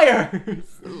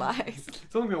 Liars! Lies.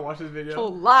 Someone's gonna watch this video. Oh,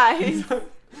 lies.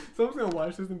 Someone's gonna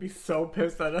watch this and be so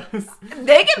pissed at us.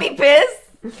 They can be pissed.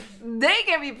 They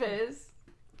can be pissed.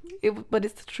 But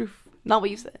it's the truth. Not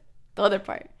what you said. The other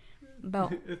part.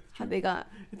 About how they got.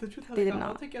 It's the truth how they got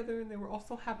all together and they were all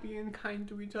so happy and kind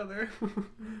to each other.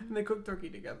 And they cooked turkey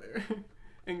together.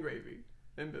 And gravy.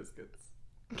 And biscuits.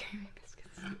 Gravy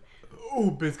biscuits.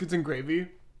 Oh, biscuits and gravy.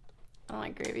 I don't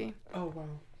like gravy. Oh, wow.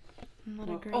 I'm not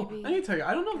a gravy. Oh, I need to tell you,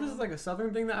 I don't know if this is like a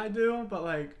southern thing that I do, but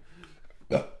like,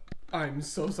 I'm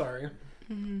so sorry.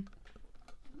 Mm-hmm.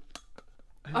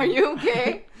 Are you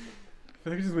okay? I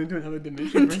feel like I just went into another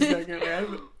dimension for a second.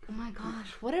 Oh my gosh.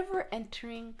 What if we're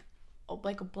entering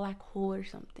like a black hole or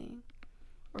something?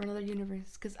 Or another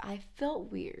universe? Because I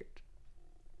felt weird.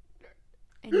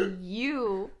 And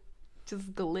you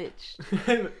just glitched.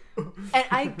 And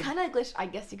I kind of glitched, I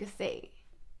guess you could say.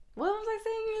 What was I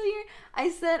saying earlier? I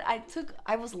said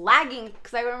I was lagging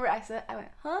because I remember I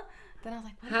went, huh? Then I was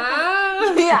like,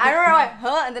 huh? Yeah, I remember I went,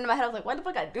 huh? And then in my head I was like, why the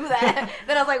fuck I do that?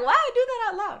 Then I was like, why I do that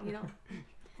out loud, you know?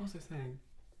 What was I saying?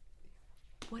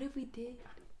 What if we did?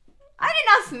 I did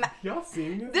not smack. Y'all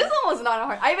seen this? This one was not a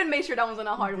hard. I even made sure that wasn't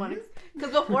a hard one.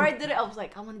 Because before I did it, I was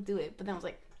like, I want to do it. But then I was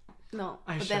like, no.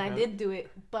 But then I did do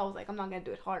it. But I was like, I'm not going to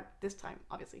do it hard this time,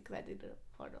 obviously. Because I did it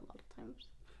hard a lot of times.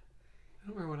 I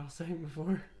don't remember what I was saying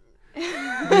before.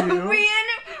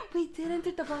 We did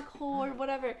enter the black hole or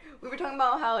whatever. We were talking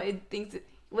about how it thinks it...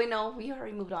 Wait, no, we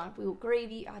already moved on. We were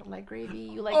gravy. I don't like gravy.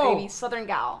 You like gravy. Southern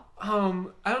gal. I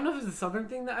don't know if it's a southern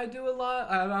thing that I do a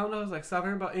lot. I don't know if it's like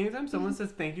southern, but anytime someone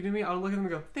says thank you to me, I'll look at them and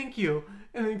go, thank you,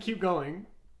 and then keep going.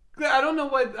 I don't know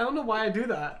why I do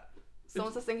that.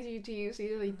 Someone says thank you to you, so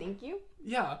you say thank you?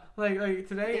 Yeah, like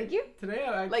today. Thank you?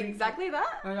 Today, like exactly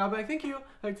that? Like, I'll be like, thank you.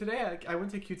 Like today, I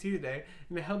went to QT today,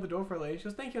 and they held the door for a lady. She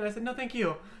goes, thank you, and I said, no, thank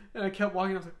you. And I kept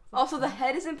walking. I was like, also the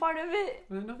head isn't part of it.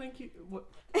 No, thank you. What?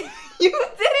 You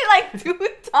did it like 2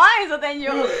 times, and then when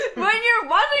you're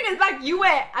washing his back, you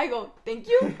went. I go, thank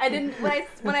you, and then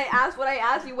when I asked what I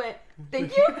asked, you went,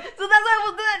 thank you. So that's why I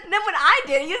was doing that. And then when I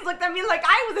did it, you just looked at me like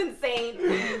I was insane.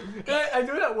 I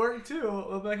do it at work too.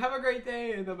 I'll be like, have a great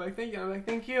day, and they'll be like, thank you. I'm like,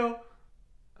 thank you.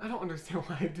 I don't understand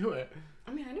why I do it.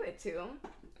 I mean, I do it too.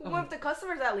 With the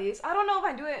customers, at least. I don't know if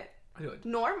I do it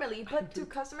normally, but to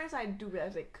customers, I do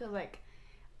realize it.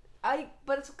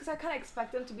 But it's because I kind of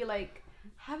expect them to be like,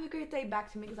 have a great day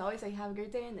back to me. Because I always say, have a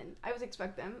great day. And then I always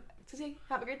expect them to say,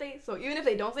 have a great day. So even if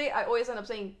they don't say it, I always end up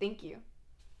saying, thank you.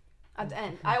 At the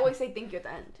end. I always say thank you at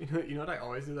the end. You know what I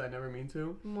always do that I never mean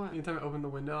to? What? Anytime I open the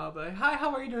window, I'll be like, hi,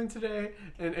 how are you doing today?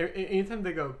 And anytime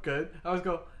they go, good, I always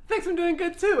go, thanks, I'm doing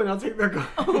good too. And I'll take their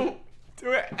go.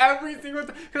 Do it every single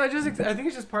time. Because I think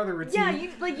it's just part of the routine. Yeah,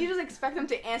 you just expect them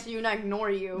to answer you and not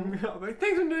ignore you. I'll be like,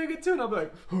 thanks, I'm doing good too. And I'll be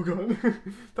like, oh god,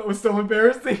 that was so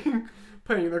embarrassing.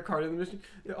 Putting their card in the machine.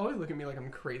 They always look at me like I'm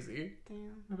crazy.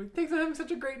 Damn. I'm like, thanks, I'm having such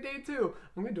a great day too.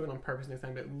 I'm going to do it on purpose next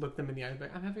time, but look them in the eyes and be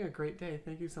like, I'm having a great day.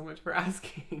 Thank you so much for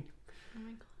asking. Oh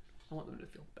my gosh. I want them to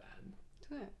feel bad.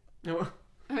 Do it. No.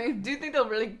 I mean, do you think they'll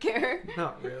really care?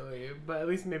 Not really, but at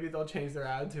least maybe they'll change their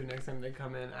attitude next time they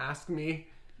come in and ask me.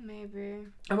 Maybe.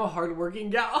 I'm a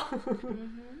hardworking gal.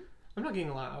 Mm-hmm. I'm not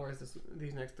getting a lot of hours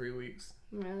these next 3 weeks.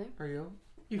 Really? Are you?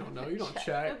 You don't know. You don't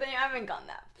check. But then you haven't gone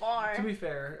that far. To be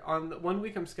fair, on the 1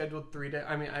 week I'm scheduled 3 days.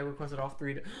 I mean, I requested off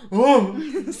 3 days.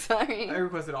 Oh! Sorry. I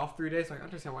requested off 3 days, so I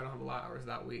understand why I don't have a lot of hours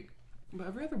that week. But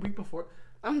every other week before...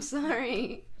 I'm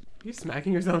sorry. Are you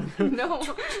smacking yourself? No.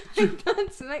 I'm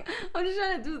not smacking. I'm just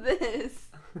trying to do this.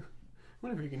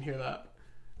 Whenever you can hear that.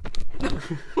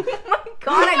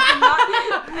 Oh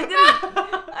my god,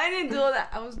 I didn't do all that.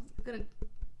 I was gonna.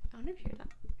 I wonder if you hear that.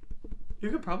 You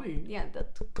could probably. Yeah,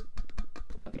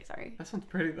 okay, sorry. That sounds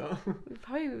pretty though. We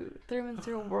probably threw him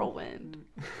into a whirlwind.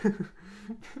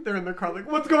 They're in the car like,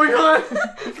 what's going on?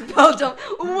 Belgium,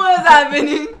 what's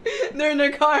happening? They're in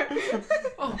their car.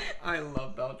 Oh, I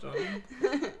love Belgium.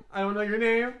 I don't know your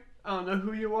name. I don't know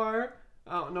who you are.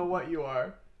 I don't know what you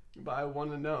are. But I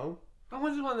want to know. I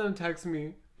just want them to text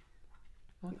me.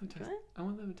 I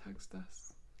want them to text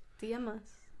us. DM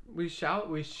us. We shout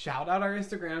out our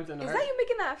Instagrams and Is that you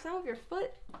making that sound with your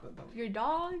foot? Your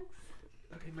dogs?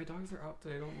 Okay, my dogs are out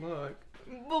today. Don't look.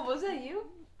 Well, was that you?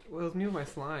 Well, it was me on my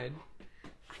slide.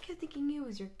 I kept thinking it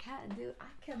was your cat, dude. I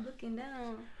kept looking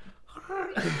down. Oh,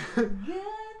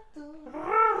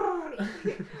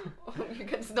 your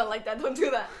cat's not like that. Don't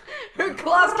do that. Her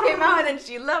claws came out and then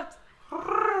she left.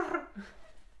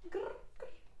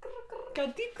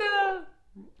 Gatita.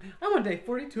 I'm on day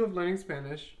 42 of learning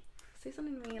Spanish. Say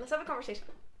something to me. Let's have a conversation.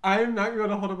 I'm not going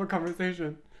to hold up a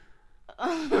conversation.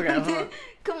 Okay, hold on.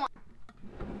 Come on.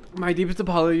 My deepest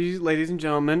apologies, ladies and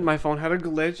gentlemen. My phone had a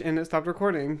glitch and it stopped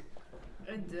recording.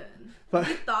 It did. But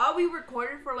We thought we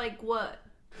recorded for like what?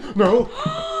 No.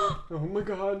 Oh my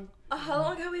god. How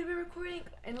long have we been recording?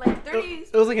 In like 30.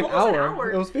 It was like an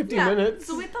hour. It was 15 minutes.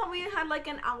 So we thought we had like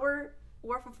an hour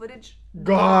worth of footage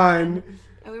Gone.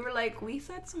 And we were like, we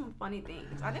said some funny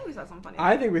things. I think we said some funny things.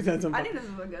 I think we said something. I think this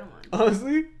is a good one.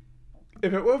 Honestly,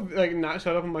 if it would like not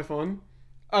shut up on my phone,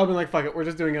 I would be like, fuck it, we're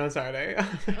just doing it on Saturday.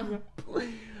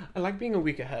 I like being a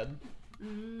week ahead.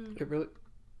 It really.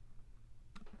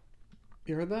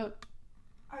 You heard that?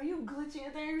 Are you glitching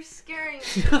in there? You're scaring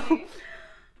me.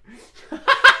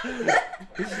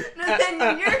 No,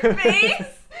 then your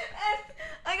face.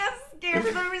 I got scared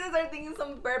for some reason. I started thinking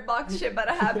some Bird Box shit about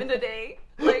to happen today.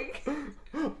 Like,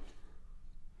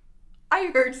 I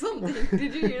heard something.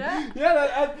 Did you hear that?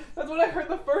 Yeah, that's what I heard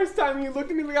the first time. You looked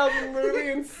at me like I was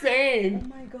literally insane. Oh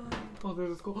my god. Oh,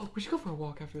 there's a school. Oh, we should go for a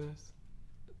walk after this.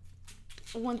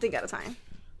 One thing at a time.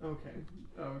 Okay.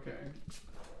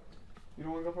 You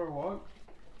don't want to go for a walk?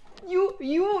 You.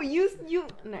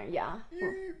 No, yeah.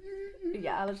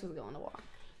 Yeah, let's just go on a walk.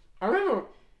 I remember.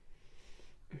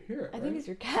 Here. I think it's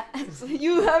your cat.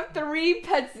 You have 3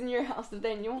 pets in your house,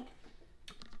 Nathaniel.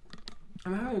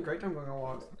 I'm having a great time going on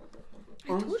walks.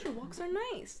 I told you walks are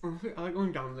nice. Honestly, I like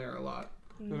going down there a lot.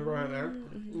 There's a road right there.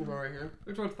 There's a road right here.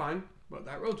 This road's fine, but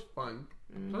that road's fun.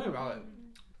 Something about it.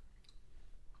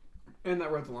 And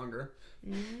that road's longer.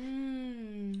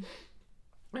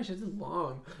 Actually, this is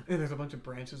long. And there's a bunch of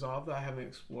branches off that I haven't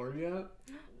explored yet.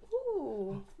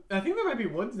 Ooh. I think there might be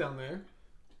woods down there.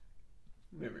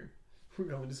 Maybe. We're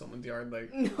going to someone's yard,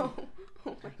 like... No.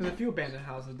 Oh there's a few abandoned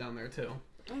houses down there, too.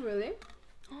 Oh, really?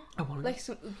 I want like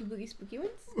some ookie boogie spooky ones?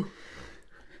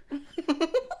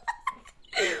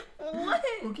 What?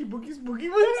 Ookie boogie spooky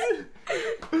ones?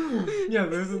 Yeah,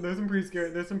 there's some pretty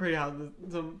scary... There's some pretty houses...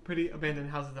 Some pretty abandoned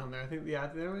houses down there. I think, yeah,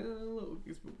 they're a little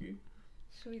ookie spooky.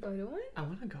 Should we go to one? I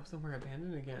want to go somewhere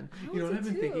abandoned again. You know what I've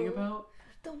been thinking about?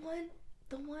 The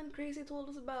one Gracie told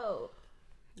us about.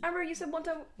 I remember you said one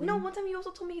time. No, one time you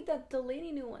also told me that the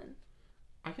lady knew one.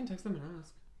 I can text them and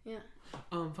ask. Yeah.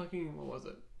 What was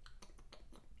it?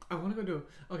 I want to go do.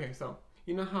 Okay, so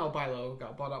you know how Bilo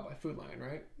got bought out by Food Lion,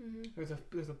 right? Mm-hmm.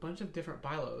 There's a bunch of different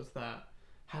Bilos that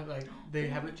have like they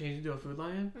haven't changed into a Food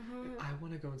Lion. Mm-hmm. I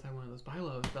want to go inside one of those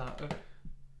Bilos that.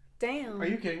 Damn. Are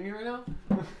you kidding me right now?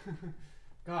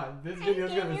 God, this video's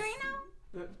gonna. Are you right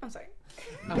now? I'm sorry.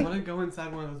 I want to go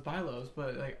inside one of those Bilos,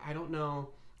 but like I don't know.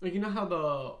 Like you know how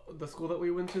the school that we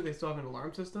went to, they still have an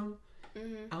alarm system.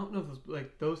 Mm-hmm. I don't know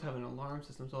if those have an alarm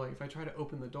system. So like if I try to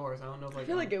open the doors, I don't know if I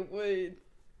feel like it would.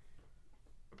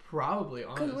 Probably,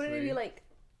 honestly. Because wouldn't it be like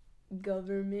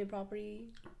government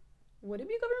property? Would it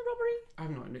be government property? I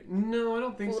have no idea. No, I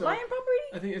don't think so. Food Lion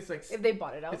property? I think it's like if they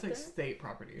bought it out. It's like state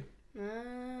property.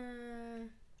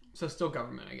 So still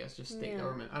government, I guess, just state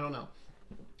government. I don't know.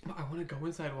 But I want to go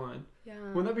inside one. Yeah.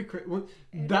 Wouldn't that be crazy?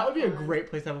 That would be a great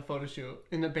place to have a photo shoot.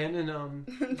 An abandoned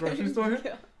grocery store.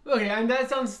 Yeah. Okay, and that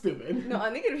sounds stupid. No,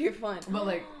 I think it'd be fun. But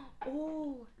like,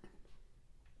 oh,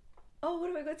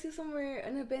 what if I go to somewhere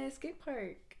an abandoned skate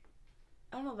park?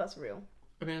 I don't know if that's real.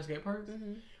 Abandoned skate parks?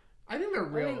 Mm-hmm. I think they're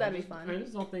real. I think that'd be fun. I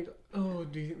just don't think. Oh,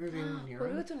 do you think there's anything near? What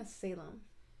if we go to Salem?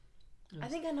 Yes. I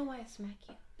think I know why I smack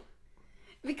you.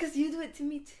 Because you do it to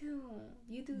me too.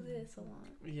 You do this a lot.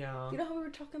 Yeah. You know how we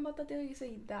were talking about that the other day? You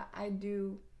say that I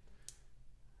do.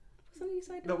 Wasn't you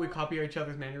say that we copy each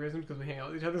other's mannerisms because we hang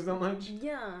out with each other so much?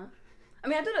 Yeah. I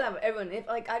mean, I do that with everyone. If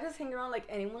like I just hang around like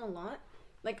anyone a lot,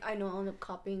 like I know I'll end up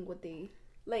copying what they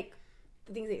like,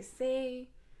 the things they say,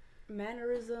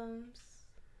 Mannerisms.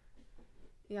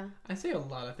 Yeah. I say a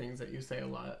lot of things that you say a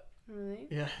lot. Really?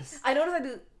 Yes. I notice I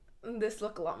do this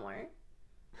look a lot more.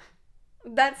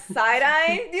 That side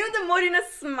eye. Do you know the more you're not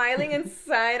smiling and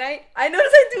side eye? I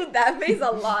notice I do that face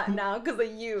a lot now because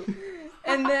of you.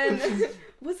 And then,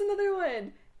 what's another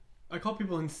one? I call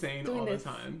people insane all the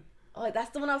time. Oh, that's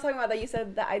the one I was talking about that you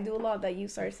said that I do a lot that you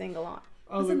started saying a lot.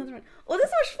 Oh, what's another one? Oh, this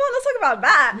is much fun. Let's talk about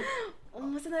that. Oh,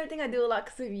 what's another thing I do a lot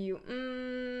because of you?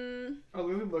 I'll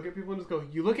literally look at people and just go,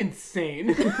 you look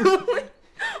insane.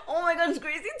 Oh my gosh,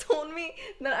 Gracie told me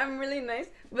that I'm really nice,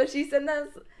 but she said that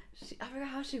I forgot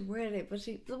how she worded it, but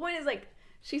the point is like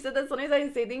she said that sometimes I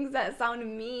say things that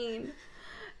sound mean.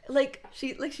 Like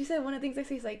she said one of the things I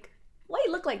say is like, why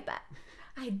you look like that?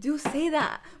 I do say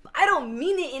that, but I don't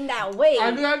mean it in that way.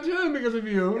 I do that too because of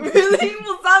you. Really?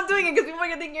 Well, stop doing it because people are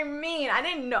gonna think you're mean. I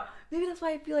didn't know. Maybe that's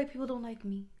why I feel like people don't like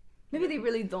me. Maybe they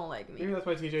really don't like me. Maybe that's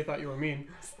why TJ thought you were mean.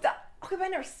 Stop. Okay, but I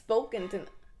never spoken to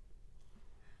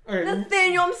Right.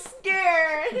 Nathaniel, I'm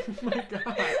scared.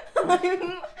 Oh my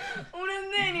god. Oh,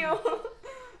 Nathaniel.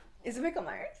 Is it Michael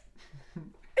Myers?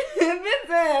 It's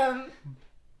him.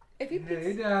 If he picks...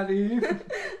 Hey, Daddy.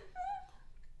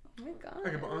 Oh my god.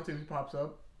 Okay, but honestly, he pops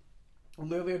up.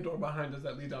 Literally a door behind us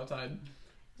that leads outside.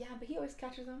 Yeah, but he always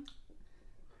catches them.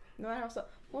 No matter how.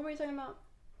 What were you talking about?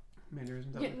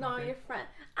 Mannerisms. No, your friend.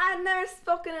 I've never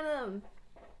spoken to them.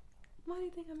 Why do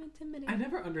you think I'm intimidated? I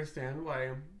never understand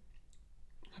why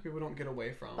people don't get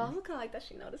away from. I also kind of like that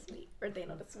she noticed me, or they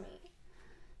noticed me.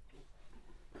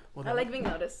 Well, I like being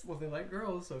noticed. Well, they like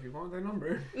girls, so if you want their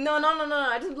number. No.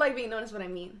 I just like being noticed. What I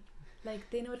mean, like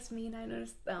they noticed me and I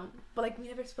noticed them, but like we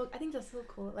never spoke. I think that's so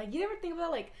cool. Like you never think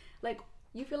about like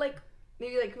you feel like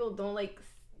maybe like people don't like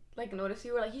notice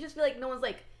you, or like you just feel like no one's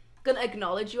like gonna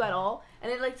acknowledge you at all,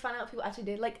 and then like to find out people actually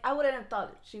did. Like I wouldn't have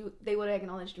thought they would have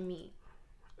acknowledged me.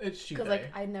 It's she. Because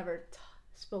like I never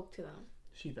spoke to them.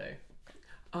 She they.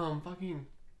 Fucking.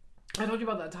 I told you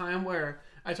about that time where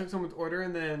I took someone's order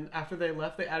and then after they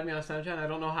left, they added me on Snapchat and I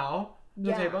don't know how.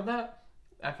 Did I tell you about that?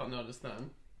 I felt noticed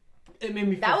then. It made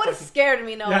me feel that would have scared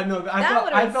me. No. Yeah, no.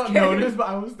 I felt noticed, but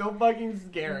I was still fucking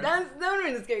scared. That would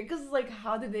have been scary because like,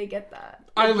 how did they get that?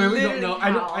 Like, I literally don't know.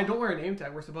 I don't wear a name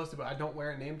tag. We're supposed to, but I don't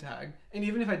wear a name tag. And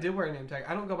even if I did wear a name tag,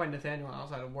 I don't go by Nathaniel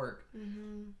outside of work.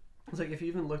 Mm-hmm. It's like if you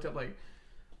even looked up like,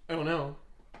 I don't know.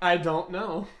 I don't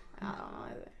know. I don't know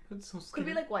either. It's so scary. Could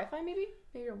it be like Wi-Fi maybe?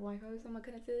 Maybe your Wi-Fi was someone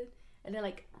connected, and then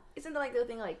like isn't that like the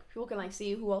thing like people can like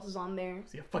see who else is on there?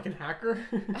 Is he a fucking hacker?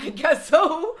 I guess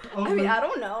so. I mean, I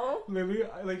don't know. Literally,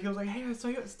 like he was like, "Hey, I saw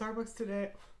you at Starbucks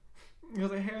today." He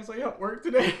was like, "Hey, I saw you at work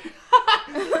today."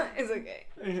 It's okay.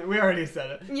 We already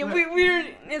said it. Yeah, we're.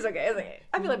 It's okay. It's okay.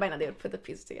 I feel like by now they would put the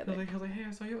pieces together. He was like, "Hey,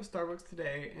 I saw you at Starbucks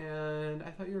today, and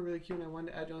I thought you were really cute, and I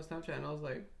wanted to add you on Snapchat." And I was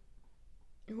like,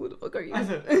 "Who the fuck are you?" I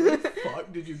said, "Where the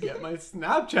fuck did you get my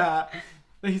Snapchat?"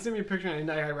 Like, he sent me a picture,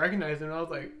 and I recognized him, and I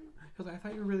was like, he was like, "I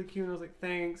thought you were really cute," and I was like,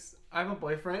 "Thanks. I have a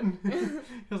boyfriend." He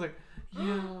was like,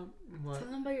 "Yeah." What? Tell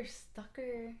him about your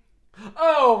stalker.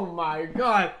 Oh my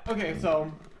god. Okay,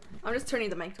 so I'm just turning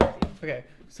the mic towards you. Okay,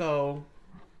 so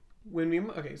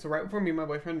so right before me and my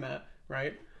boyfriend met,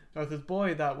 right? There was this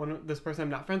boy that this person I'm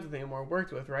not friends with anymore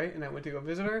worked with, right? And I went to go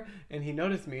visit her, and he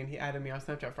noticed me, and he added me on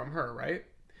Snapchat from her, right?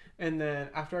 And then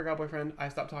after I got a boyfriend, I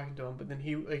stopped talking to him, but then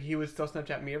he would still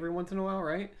Snapchat me every once in a while,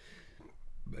 right?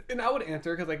 And I would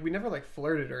answer because like we never like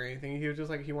flirted or anything. He was just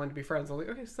like he wanted to be friends. I was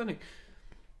like, okay, stunning.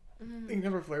 Mm-hmm. He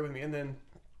never flirted with me, and then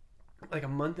like a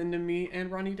month into me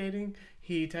and Ronnie dating,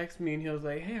 he texted me and he was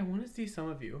like, "Hey, I want to see some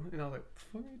of you." And I was like,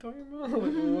 "What are you talking about?" I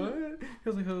was like, "What?" He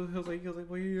was like,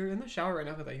 "Well, you're in the shower right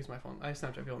now," because I use my phone. I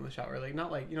Snapchat people in the shower, like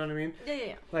not like, you know what I mean?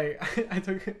 Yeah. Like I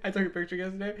took a picture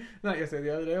yesterday, not yesterday,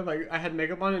 the other day. Of, like I had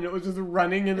makeup on and it was just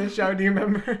running in the shower. Do you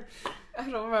remember? I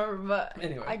don't remember, but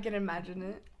anyway, I can imagine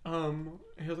it.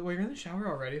 He was like, "Well, you're in the shower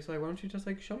already, so like, why don't you just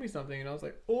like show me something?" And I was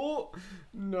like, "Oh,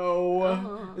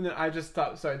 no." And then I just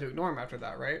started to ignore him after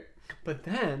that, right? But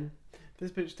then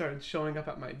this bitch started showing up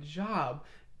at my job,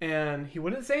 and he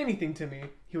wouldn't say anything to me.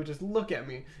 He would just look at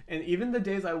me, and even the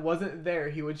days I wasn't there,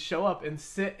 he would show up and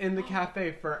sit in the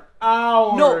cafe for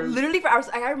hours. No, literally for hours.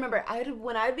 I remember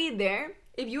when I'd be there,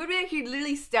 if you would be there, he'd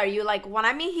literally stare at you. Like when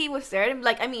I mean he would stare at him,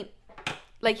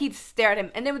 like he'd stare at him.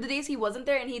 And then with the days he wasn't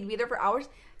there and he'd be there for hours,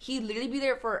 he'd literally be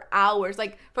there for hours.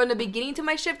 Like from the beginning to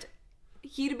my shift,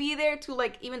 he'd be there to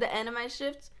like even the end of my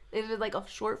shift. If it's like a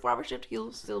short 4-hour shift,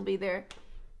 he'll still be there.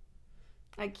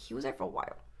 Like he was there for a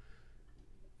while.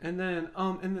 And then I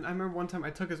remember one time I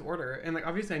took his order, and like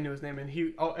obviously I knew his name, and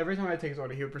every time I take his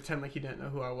order, he would pretend like he didn't know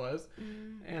who I was.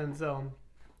 And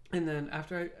then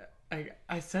after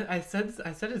I said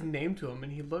his name to him,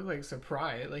 and he looked like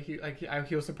surprised. Like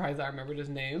he was surprised that I remembered his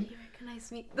name. He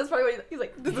recognized me. That's probably what he's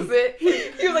like. This is it.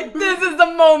 He was like, this is the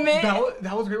moment.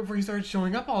 That was right before he started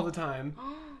showing up all the time.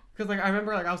 Because, like, I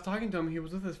remember, like, I was talking to him. He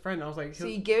was with his friend. And I was like... So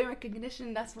you gave him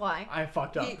recognition. That's why. I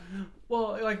fucked up.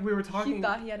 Well, like, we were talking... He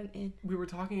thought he had an in. We were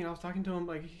talking, and I was talking to him.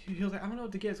 Like, he was like, I don't know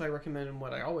what to get. So I recommended him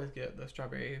what I always get, the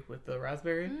strawberry with the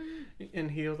raspberry.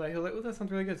 And he was like, oh, that sounds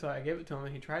really good. So I gave it to him,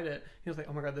 and he tried it. He was like,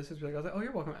 oh, my God, this is really good. I was like, oh,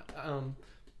 you're welcome.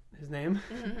 His name.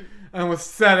 I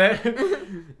almost said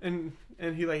it.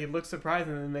 And he looked surprised,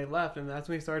 and then they left, and that's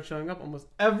when he started showing up almost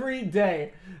every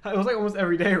day. It was like almost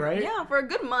every day, right? Yeah, for a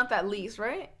good month at least,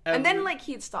 right? And then like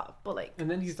he'd stop, but like. And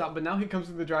then he stopped, but now he comes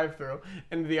to the drive-thru.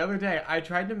 And the other day, I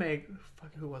tried to make.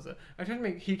 Fuck, who was it?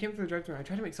 He came through the drive-thru, and I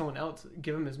tried to make someone else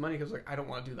give him his money because like I don't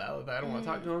want to do that. I don't want to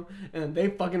talk to him. And then they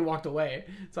fucking walked away.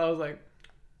 So I was like,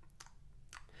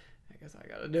 I guess I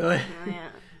gotta do it. Oh, yeah.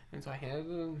 And so I handed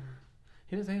him.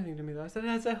 He didn't say anything to me though. I said,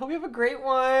 I hope you have a great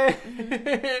one.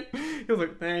 He was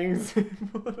like, thanks. I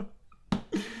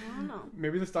don't know.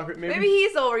 Maybe the stalker. Maybe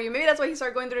he's over you. Maybe that's why he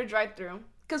started going through the drive-thru.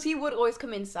 Because he would always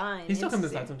come inside. He still comes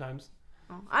inside sometimes.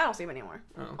 Oh, I don't see him anymore.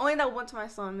 Oh. Only that one time I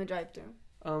saw him in the drive-thru.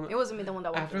 It wasn't me, the one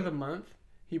that walked after the month.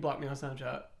 He blocked me on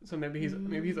Snapchat, so maybe he's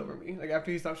over me. Like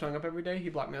after he stopped showing up every day, he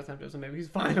blocked me on Snapchat, so maybe he's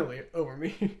finally over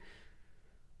me.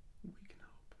 We can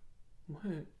hope.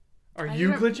 What? Are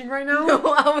you glitching right now?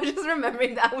 No, I was just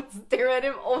remembering that I would stare at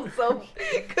him also.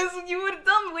 Because you would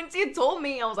tell me, when she told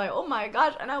me, I was like, oh my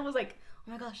gosh. And I was like,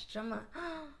 oh my gosh, Gemma.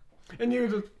 And you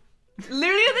just...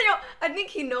 Literally, I think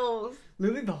he knows.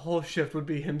 Literally the whole shift would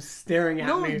be him staring at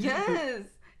me. No, yes.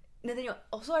 Nathaniel,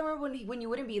 also I remember when you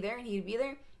wouldn't be there and he'd be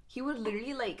there, he would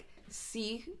literally like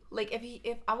see, like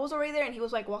if I was already there and he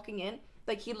was like walking in,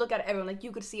 like he'd look at everyone, like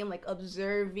you could see him like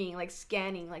observing, like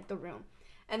scanning like the room.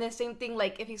 And then same thing,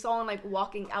 like, if he saw him, like,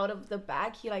 walking out of the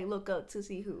back, he'd, like, look up to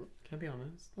see who. Can I be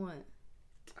honest? What?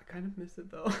 I kind of miss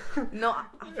it, though. No, I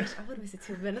would miss it,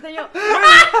 too. But Nathaniel,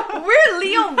 we're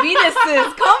Leo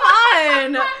Venuses. Come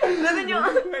on. Nathaniel,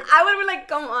 I would be like,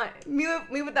 come on.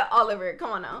 Me with that Oliver. Come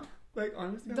on now. Like,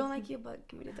 honestly. Don't like you, but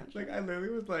give me the attention. Like, I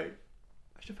literally was like,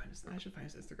 I should find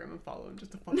his Instagram and follow him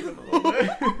just to fuck with him a little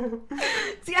bit.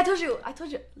 See, I told you.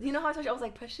 You know how I told you? I was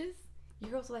like, Precious?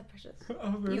 You're also like Precious.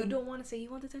 Oh, really? You don't want to say you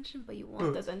want attention, but you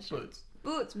want attention.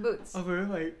 Boots. I was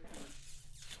really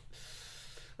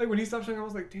like when he stopped showing, I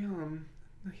was like, damn,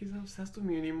 he's not obsessed with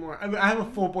me anymore. I have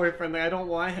a full boyfriend. Like I don't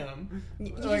want him.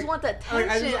 You just want the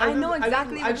attention. I know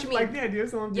exactly what you mean. I just like the idea of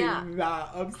someone being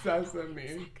that obsessed with me.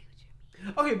 Exactly.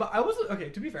 Okay, but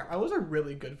to be fair, I was a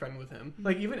really good friend with him.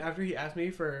 Like, even after he asked me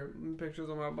for pictures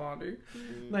of my body,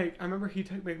 like, I remember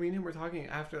me and him were talking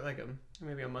after, like,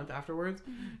 maybe a month afterwards,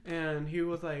 and he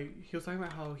was talking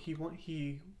about how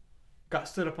he got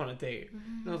stood up on a date,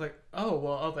 and I was like, oh,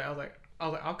 well, I was like,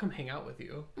 I'll come hang out with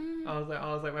you. I was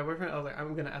like, my boyfriend,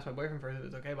 I'm gonna ask my boyfriend first if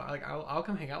it's okay, but, like, I'll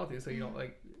come hang out with you so you don't,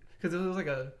 like, because it was, like,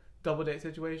 a double date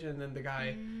situation, and then the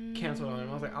guy canceled on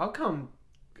him. I was like, I'll come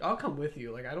with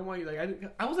you. Like, I don't want you, like,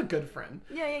 I was a good friend.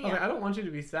 Yeah. I was like, I don't want you to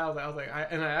be sad. I was like, I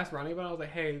asked Ronnie about it. I was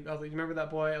like, hey, you remember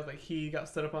that boy? I was like, he got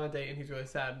stood up on a date and he's really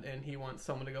sad and he wants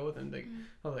someone to go with him. Like,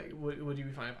 I was like, would you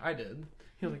be fine if I did?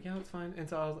 He was like, yeah, that's fine. And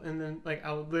so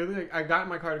I literally, like, I got in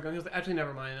my car to go. And he was like, actually,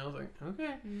 never mind. And I was like,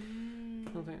 okay.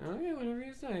 I was like, okay, whatever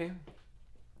you say.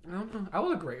 I don't know. I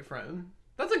was a great friend.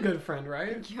 That's a good friend,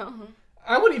 right? Yeah.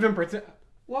 I wouldn't even pretend.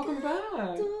 Welcome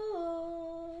back.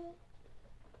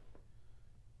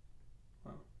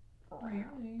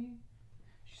 Really?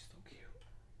 She's so cute.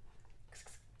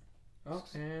 Oh,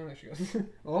 and there she goes.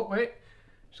 Oh, wait.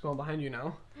 She's going behind you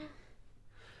now.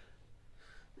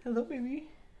 Hello, baby.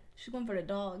 She's going for the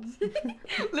dogs.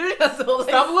 Literally, that's the whole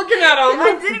Stop looking at him.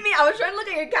 I didn't mean. I was trying to look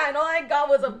at your cat, and all I got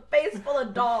was a face full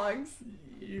of dogs.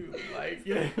 You like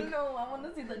it? No, I want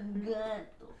to see the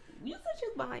gut. You said she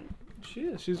was behind. She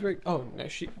is. She's right. Oh no,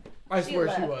 I swear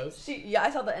left. she was. Yeah,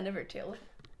 I saw the end of her tail.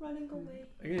 Running away.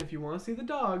 Again, if you want to see the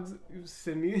dogs,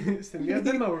 send me a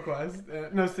Venmo request.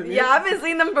 Send me. Yeah, I've been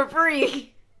seeing them for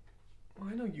free. Well,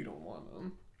 I know you don't want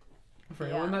them. For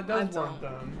anyone that does want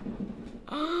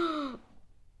them.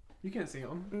 You can't see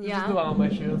them. Yeah. Just on my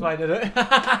shoe. That's why I did it.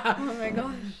 Oh my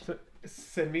gosh. So,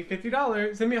 send me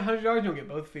 $50. Send me $100. You'll get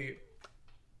both feet.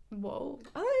 Whoa.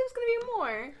 I thought it was gonna be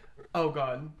more. Oh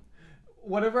God.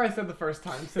 Whatever I said the first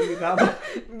time, send me that.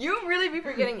 You really be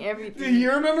forgetting everything. Do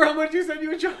you remember how much you said you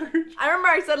would charge? I remember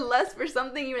I said less for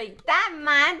something. You were like,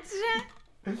 that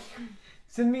much?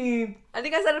 Send me. I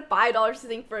think I said $5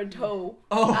 something for a toe.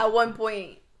 Oh. At one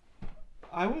point.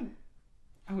 I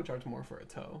would charge more for a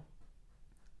toe.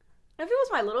 If it was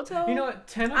my little toe, you know what?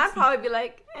 10 I'd probably be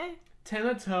like, eh. 10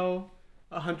 a toe,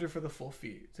 $100 for the full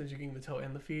feet, since you're getting the toe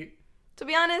and the feet. To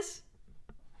be honest,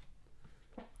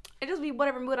 it just be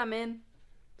whatever mood I'm in.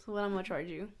 So what I'm gonna charge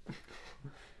you.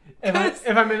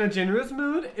 If I'm in a generous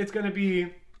mood, it's gonna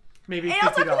be maybe $50. And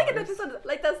also, I feel like it depends on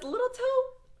like that little toe.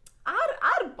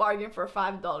 I'd bargain for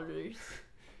 $5.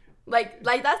 Like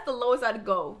that's the lowest I'd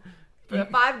go for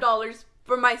 $5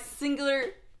 for my singular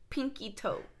pinky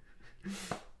toe.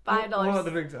 $5. What about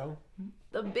the big toe?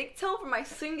 The big toe for my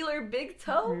singular big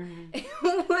toe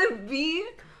it would be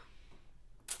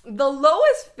the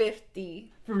lowest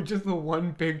 50 for just the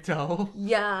one big toe.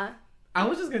 Yeah. I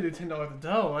was just gonna do $10 a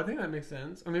toe. I think that makes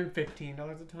sense. Or maybe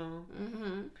 $15 a toe.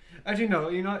 Actually, no.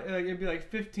 You know, like, it'd be like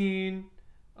 15,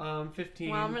 15.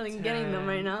 Wow, I'm really 10, getting them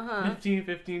right now, huh?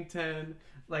 15, 10,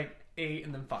 like 8,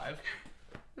 and then 5.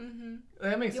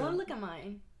 That makes sense. You want to look at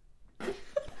mine?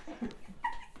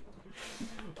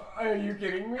 Are you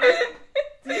kidding me?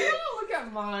 Do you want to look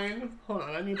at mine? Hold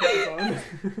on, I need to put this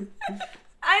on.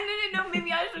 I didn't know.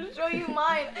 Maybe I should show you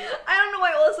mine. I don't know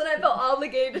why all of a sudden I felt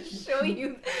obligated to show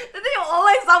you. The thing, all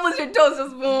I saw was your toes,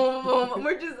 just boom, boom.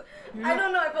 We're just. I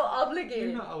don't know. I felt obligated.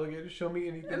 You're not obligated to show me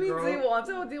anything, I mean, girl. do you want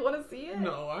to? Do you want to see it?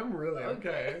 No, I'm really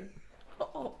okay.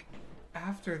 Oh.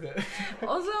 After this.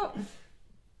 Also,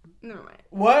 never mind.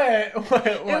 What? If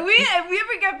we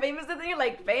ever get famous, I think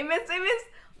like famous,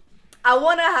 I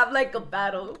want to have like a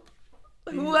battle.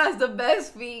 Who has the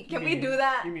best feet? Can we do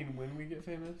that? You mean when we get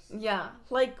famous? Yeah.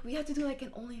 Like, we have to do, like,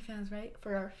 an OnlyFans, right?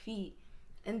 For our feet.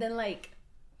 And then, like,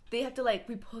 they have to, like,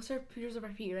 we post our pictures of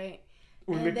our feet, right?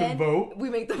 We make them vote? We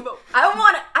make them vote. I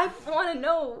want to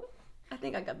know. I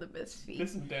think I got the best feet.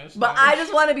 This is Dan Schneider. But I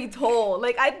just want to be told.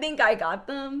 Like, I think I got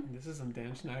them. This is some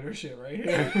Dan Schneider shit right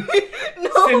here. No.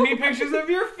 Send me pictures of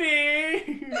your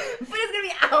feet. But it's gonna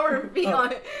be our feet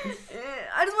on it.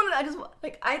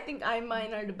 I think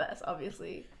mine are the best,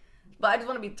 obviously. But I just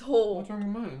want to be told. What's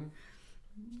wrong with mine?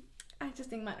 I just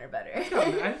think mine are better.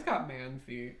 I just got man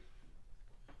feet.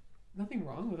 Nothing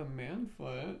wrong with a man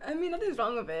foot. I mean, nothing's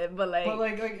wrong with it, but like. But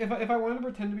like if I wanted to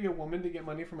pretend to be a woman to get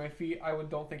money for my feet,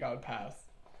 don't think I would pass.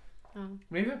 Oh.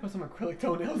 Maybe I put some acrylic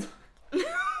toenails.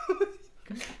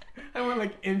 I want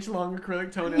like inch-long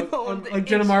acrylic toenails, like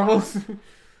Jenna Marbles.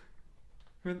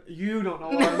 You don't know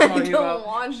what I'm talking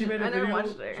about. She made a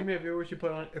video where she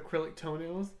put on acrylic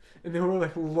toenails, and they were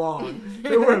like long.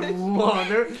 They were long.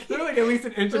 They were like at least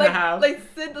an inch and a half. Like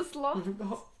Sid the Sloth.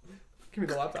 Give me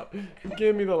the laptop.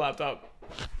 Give me the laptop.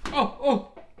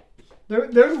 Oh.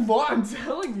 There's a lot. I'm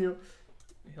telling you.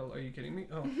 Hell, are you kidding me?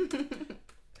 Oh.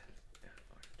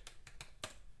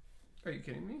 Are you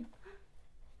kidding me?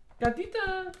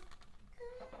 Gatita.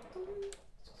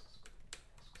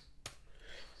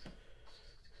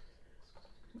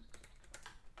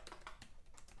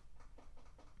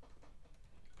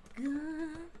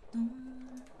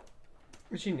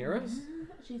 Is she near us?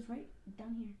 She's right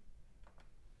down here.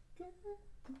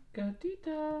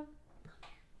 Gatita.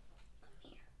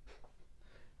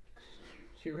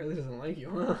 She really doesn't like you,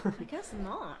 huh? I guess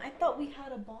not. I thought we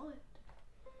had a bond.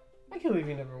 I can't believe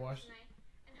you never watched.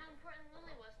 And how important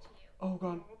Lily was to you. Oh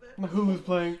god, my Hulu's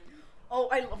playing. Oh,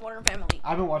 I love Modern Family.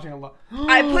 I've been watching a lot.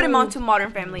 I put him onto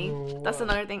Modern Family. That's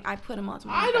another thing. I put him onto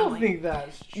Modern Family. I don't think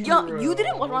that's true. Yo, you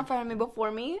didn't watch Modern Family before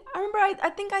me. I remember. I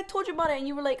think I told you about it, and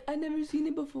you were like, "I've never seen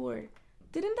it before."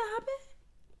 Didn't that happen?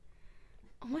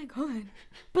 Oh my god!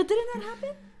 But didn't that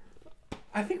happen?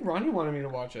 I think Ronnie wanted me to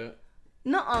watch it.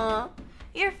 Nuh-uh.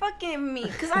 You're fucking me.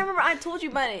 Cause I remember I told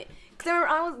you about it. Cause I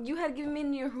remember you had given me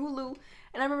your Hulu,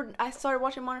 and I remember I started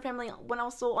watching Modern Family when I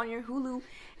was still on your Hulu. And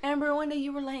I remember one day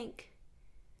you were like,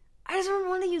 I just remember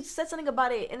one day you said something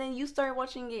about it, and then you started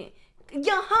watching it.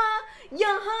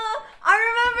 Yeah-huh.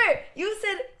 I remember. You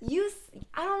said,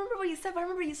 I don't remember what you said, but I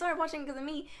remember you started watching it because of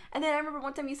me. And then I remember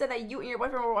one time you said that you and your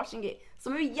boyfriend were watching it. So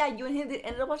maybe, yeah, you and him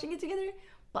ended up watching it together.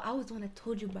 But I was the one that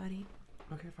told you about it.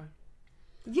 Okay, fine.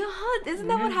 Yeah, isn't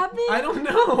that what happened? I don't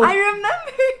know. I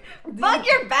remember. Fuck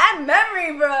your bad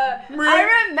memory, bruh.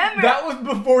 I remember. That was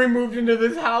before we moved into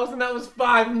this house, and that was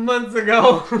 5 months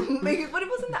ago. But it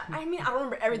wasn't that. I mean, I don't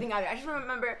remember everything out of it. I just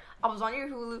remember I was on your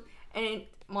Hulu, and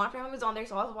Modern Family was on there,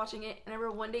 so I was watching it. And I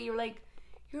remember one day you were like,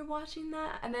 "You're watching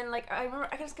that?" And then like I remember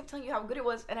I just kept telling you how good it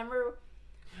was. And I remember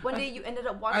one day you ended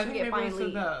up watching it finally. I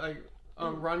think maybe I said that.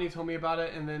 Like Ronnie told me about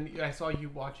it, and then I saw you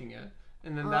watching it.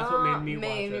 And then that's what made me watch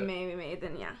it. Maybe.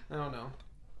 Then yeah. I don't know.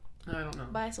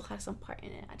 But I still had some part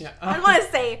in it. Yeah. I don't want to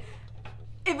say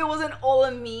if it wasn't all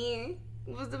of me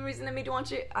was the reason that made you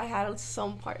watch it. I had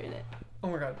some part in it. Oh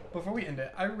my god! Before we end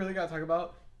it, I really gotta talk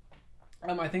about.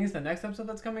 I think it's the next episode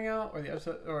that's coming out, or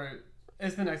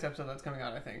it's the next episode that's coming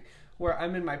out. I think where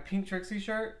I'm in my pink Trixie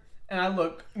shirt and I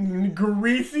look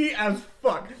greasy as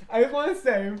fuck. I just want to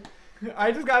say.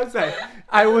 I just gotta say,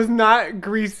 I was not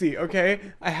greasy, okay?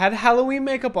 I had Halloween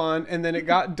makeup on, and then it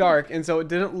got dark, and so it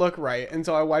didn't look right, and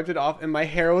so I wiped it off, and my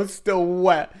hair was still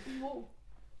wet. Whoa.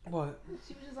 What?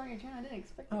 She was just on your chin. I didn't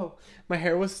expect it. Oh, my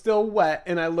hair was still wet,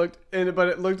 and but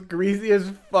it looked greasy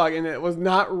as fuck, and it was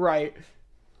not right.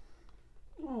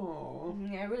 Oh.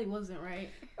 Yeah, it really wasn't right.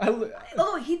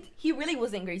 Oh, He really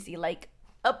wasn't greasy. Like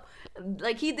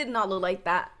he did not look like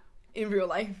that in real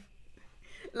life.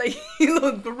 Like, he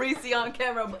looked greasy on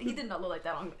camera, but he did not look like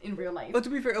that in real life. But to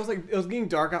be fair, it was getting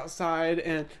dark outside,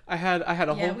 and I had a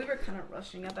whole. Yeah, we were kind of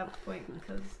rushing at that point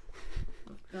because,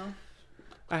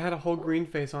 I had a whole green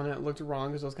face on it. It looked wrong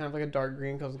because it was kind of like a dark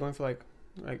green because I was going for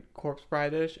like corpse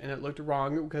bride-ish, and it looked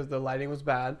wrong because the lighting was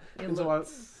bad. It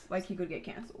looked like he could get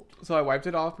canceled. So I wiped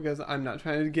it off because I'm not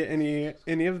trying to get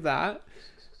any of that,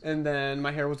 and then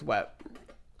my hair was wet.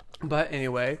 But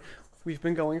anyway. We've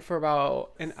been going for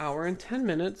about an hour and 10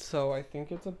 minutes, so I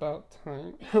think it's about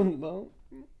time. Hello?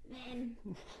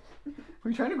 Were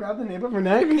you trying to grab the nape of her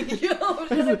neck? Yo, I was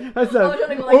trying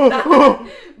to go oh, like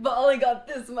that, but only got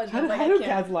this much. How do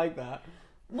cats like that?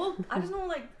 Well, I just know,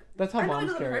 like... That's how I know moms it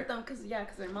doesn't care. hurt them, because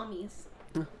they're mummies.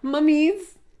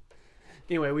 Mummies!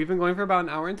 Anyway, we've been going for about an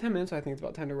hour and 10 minutes, so I think it's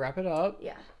about time to wrap it up.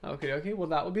 Yeah. Okay. Well,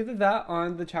 that will be that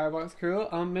on the Chatterbox Crew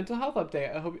mental health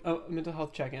update. I hope mental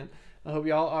health check-in. I hope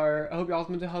y'all's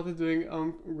mental health is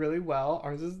doing really well.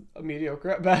 Ours is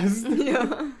mediocre at best.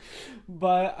 Yeah.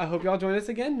 But I hope y'all join us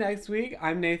again next week.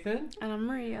 I'm Nathan. And I'm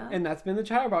Maria. And that's been the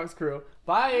Chatterbox Crew.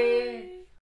 Bye.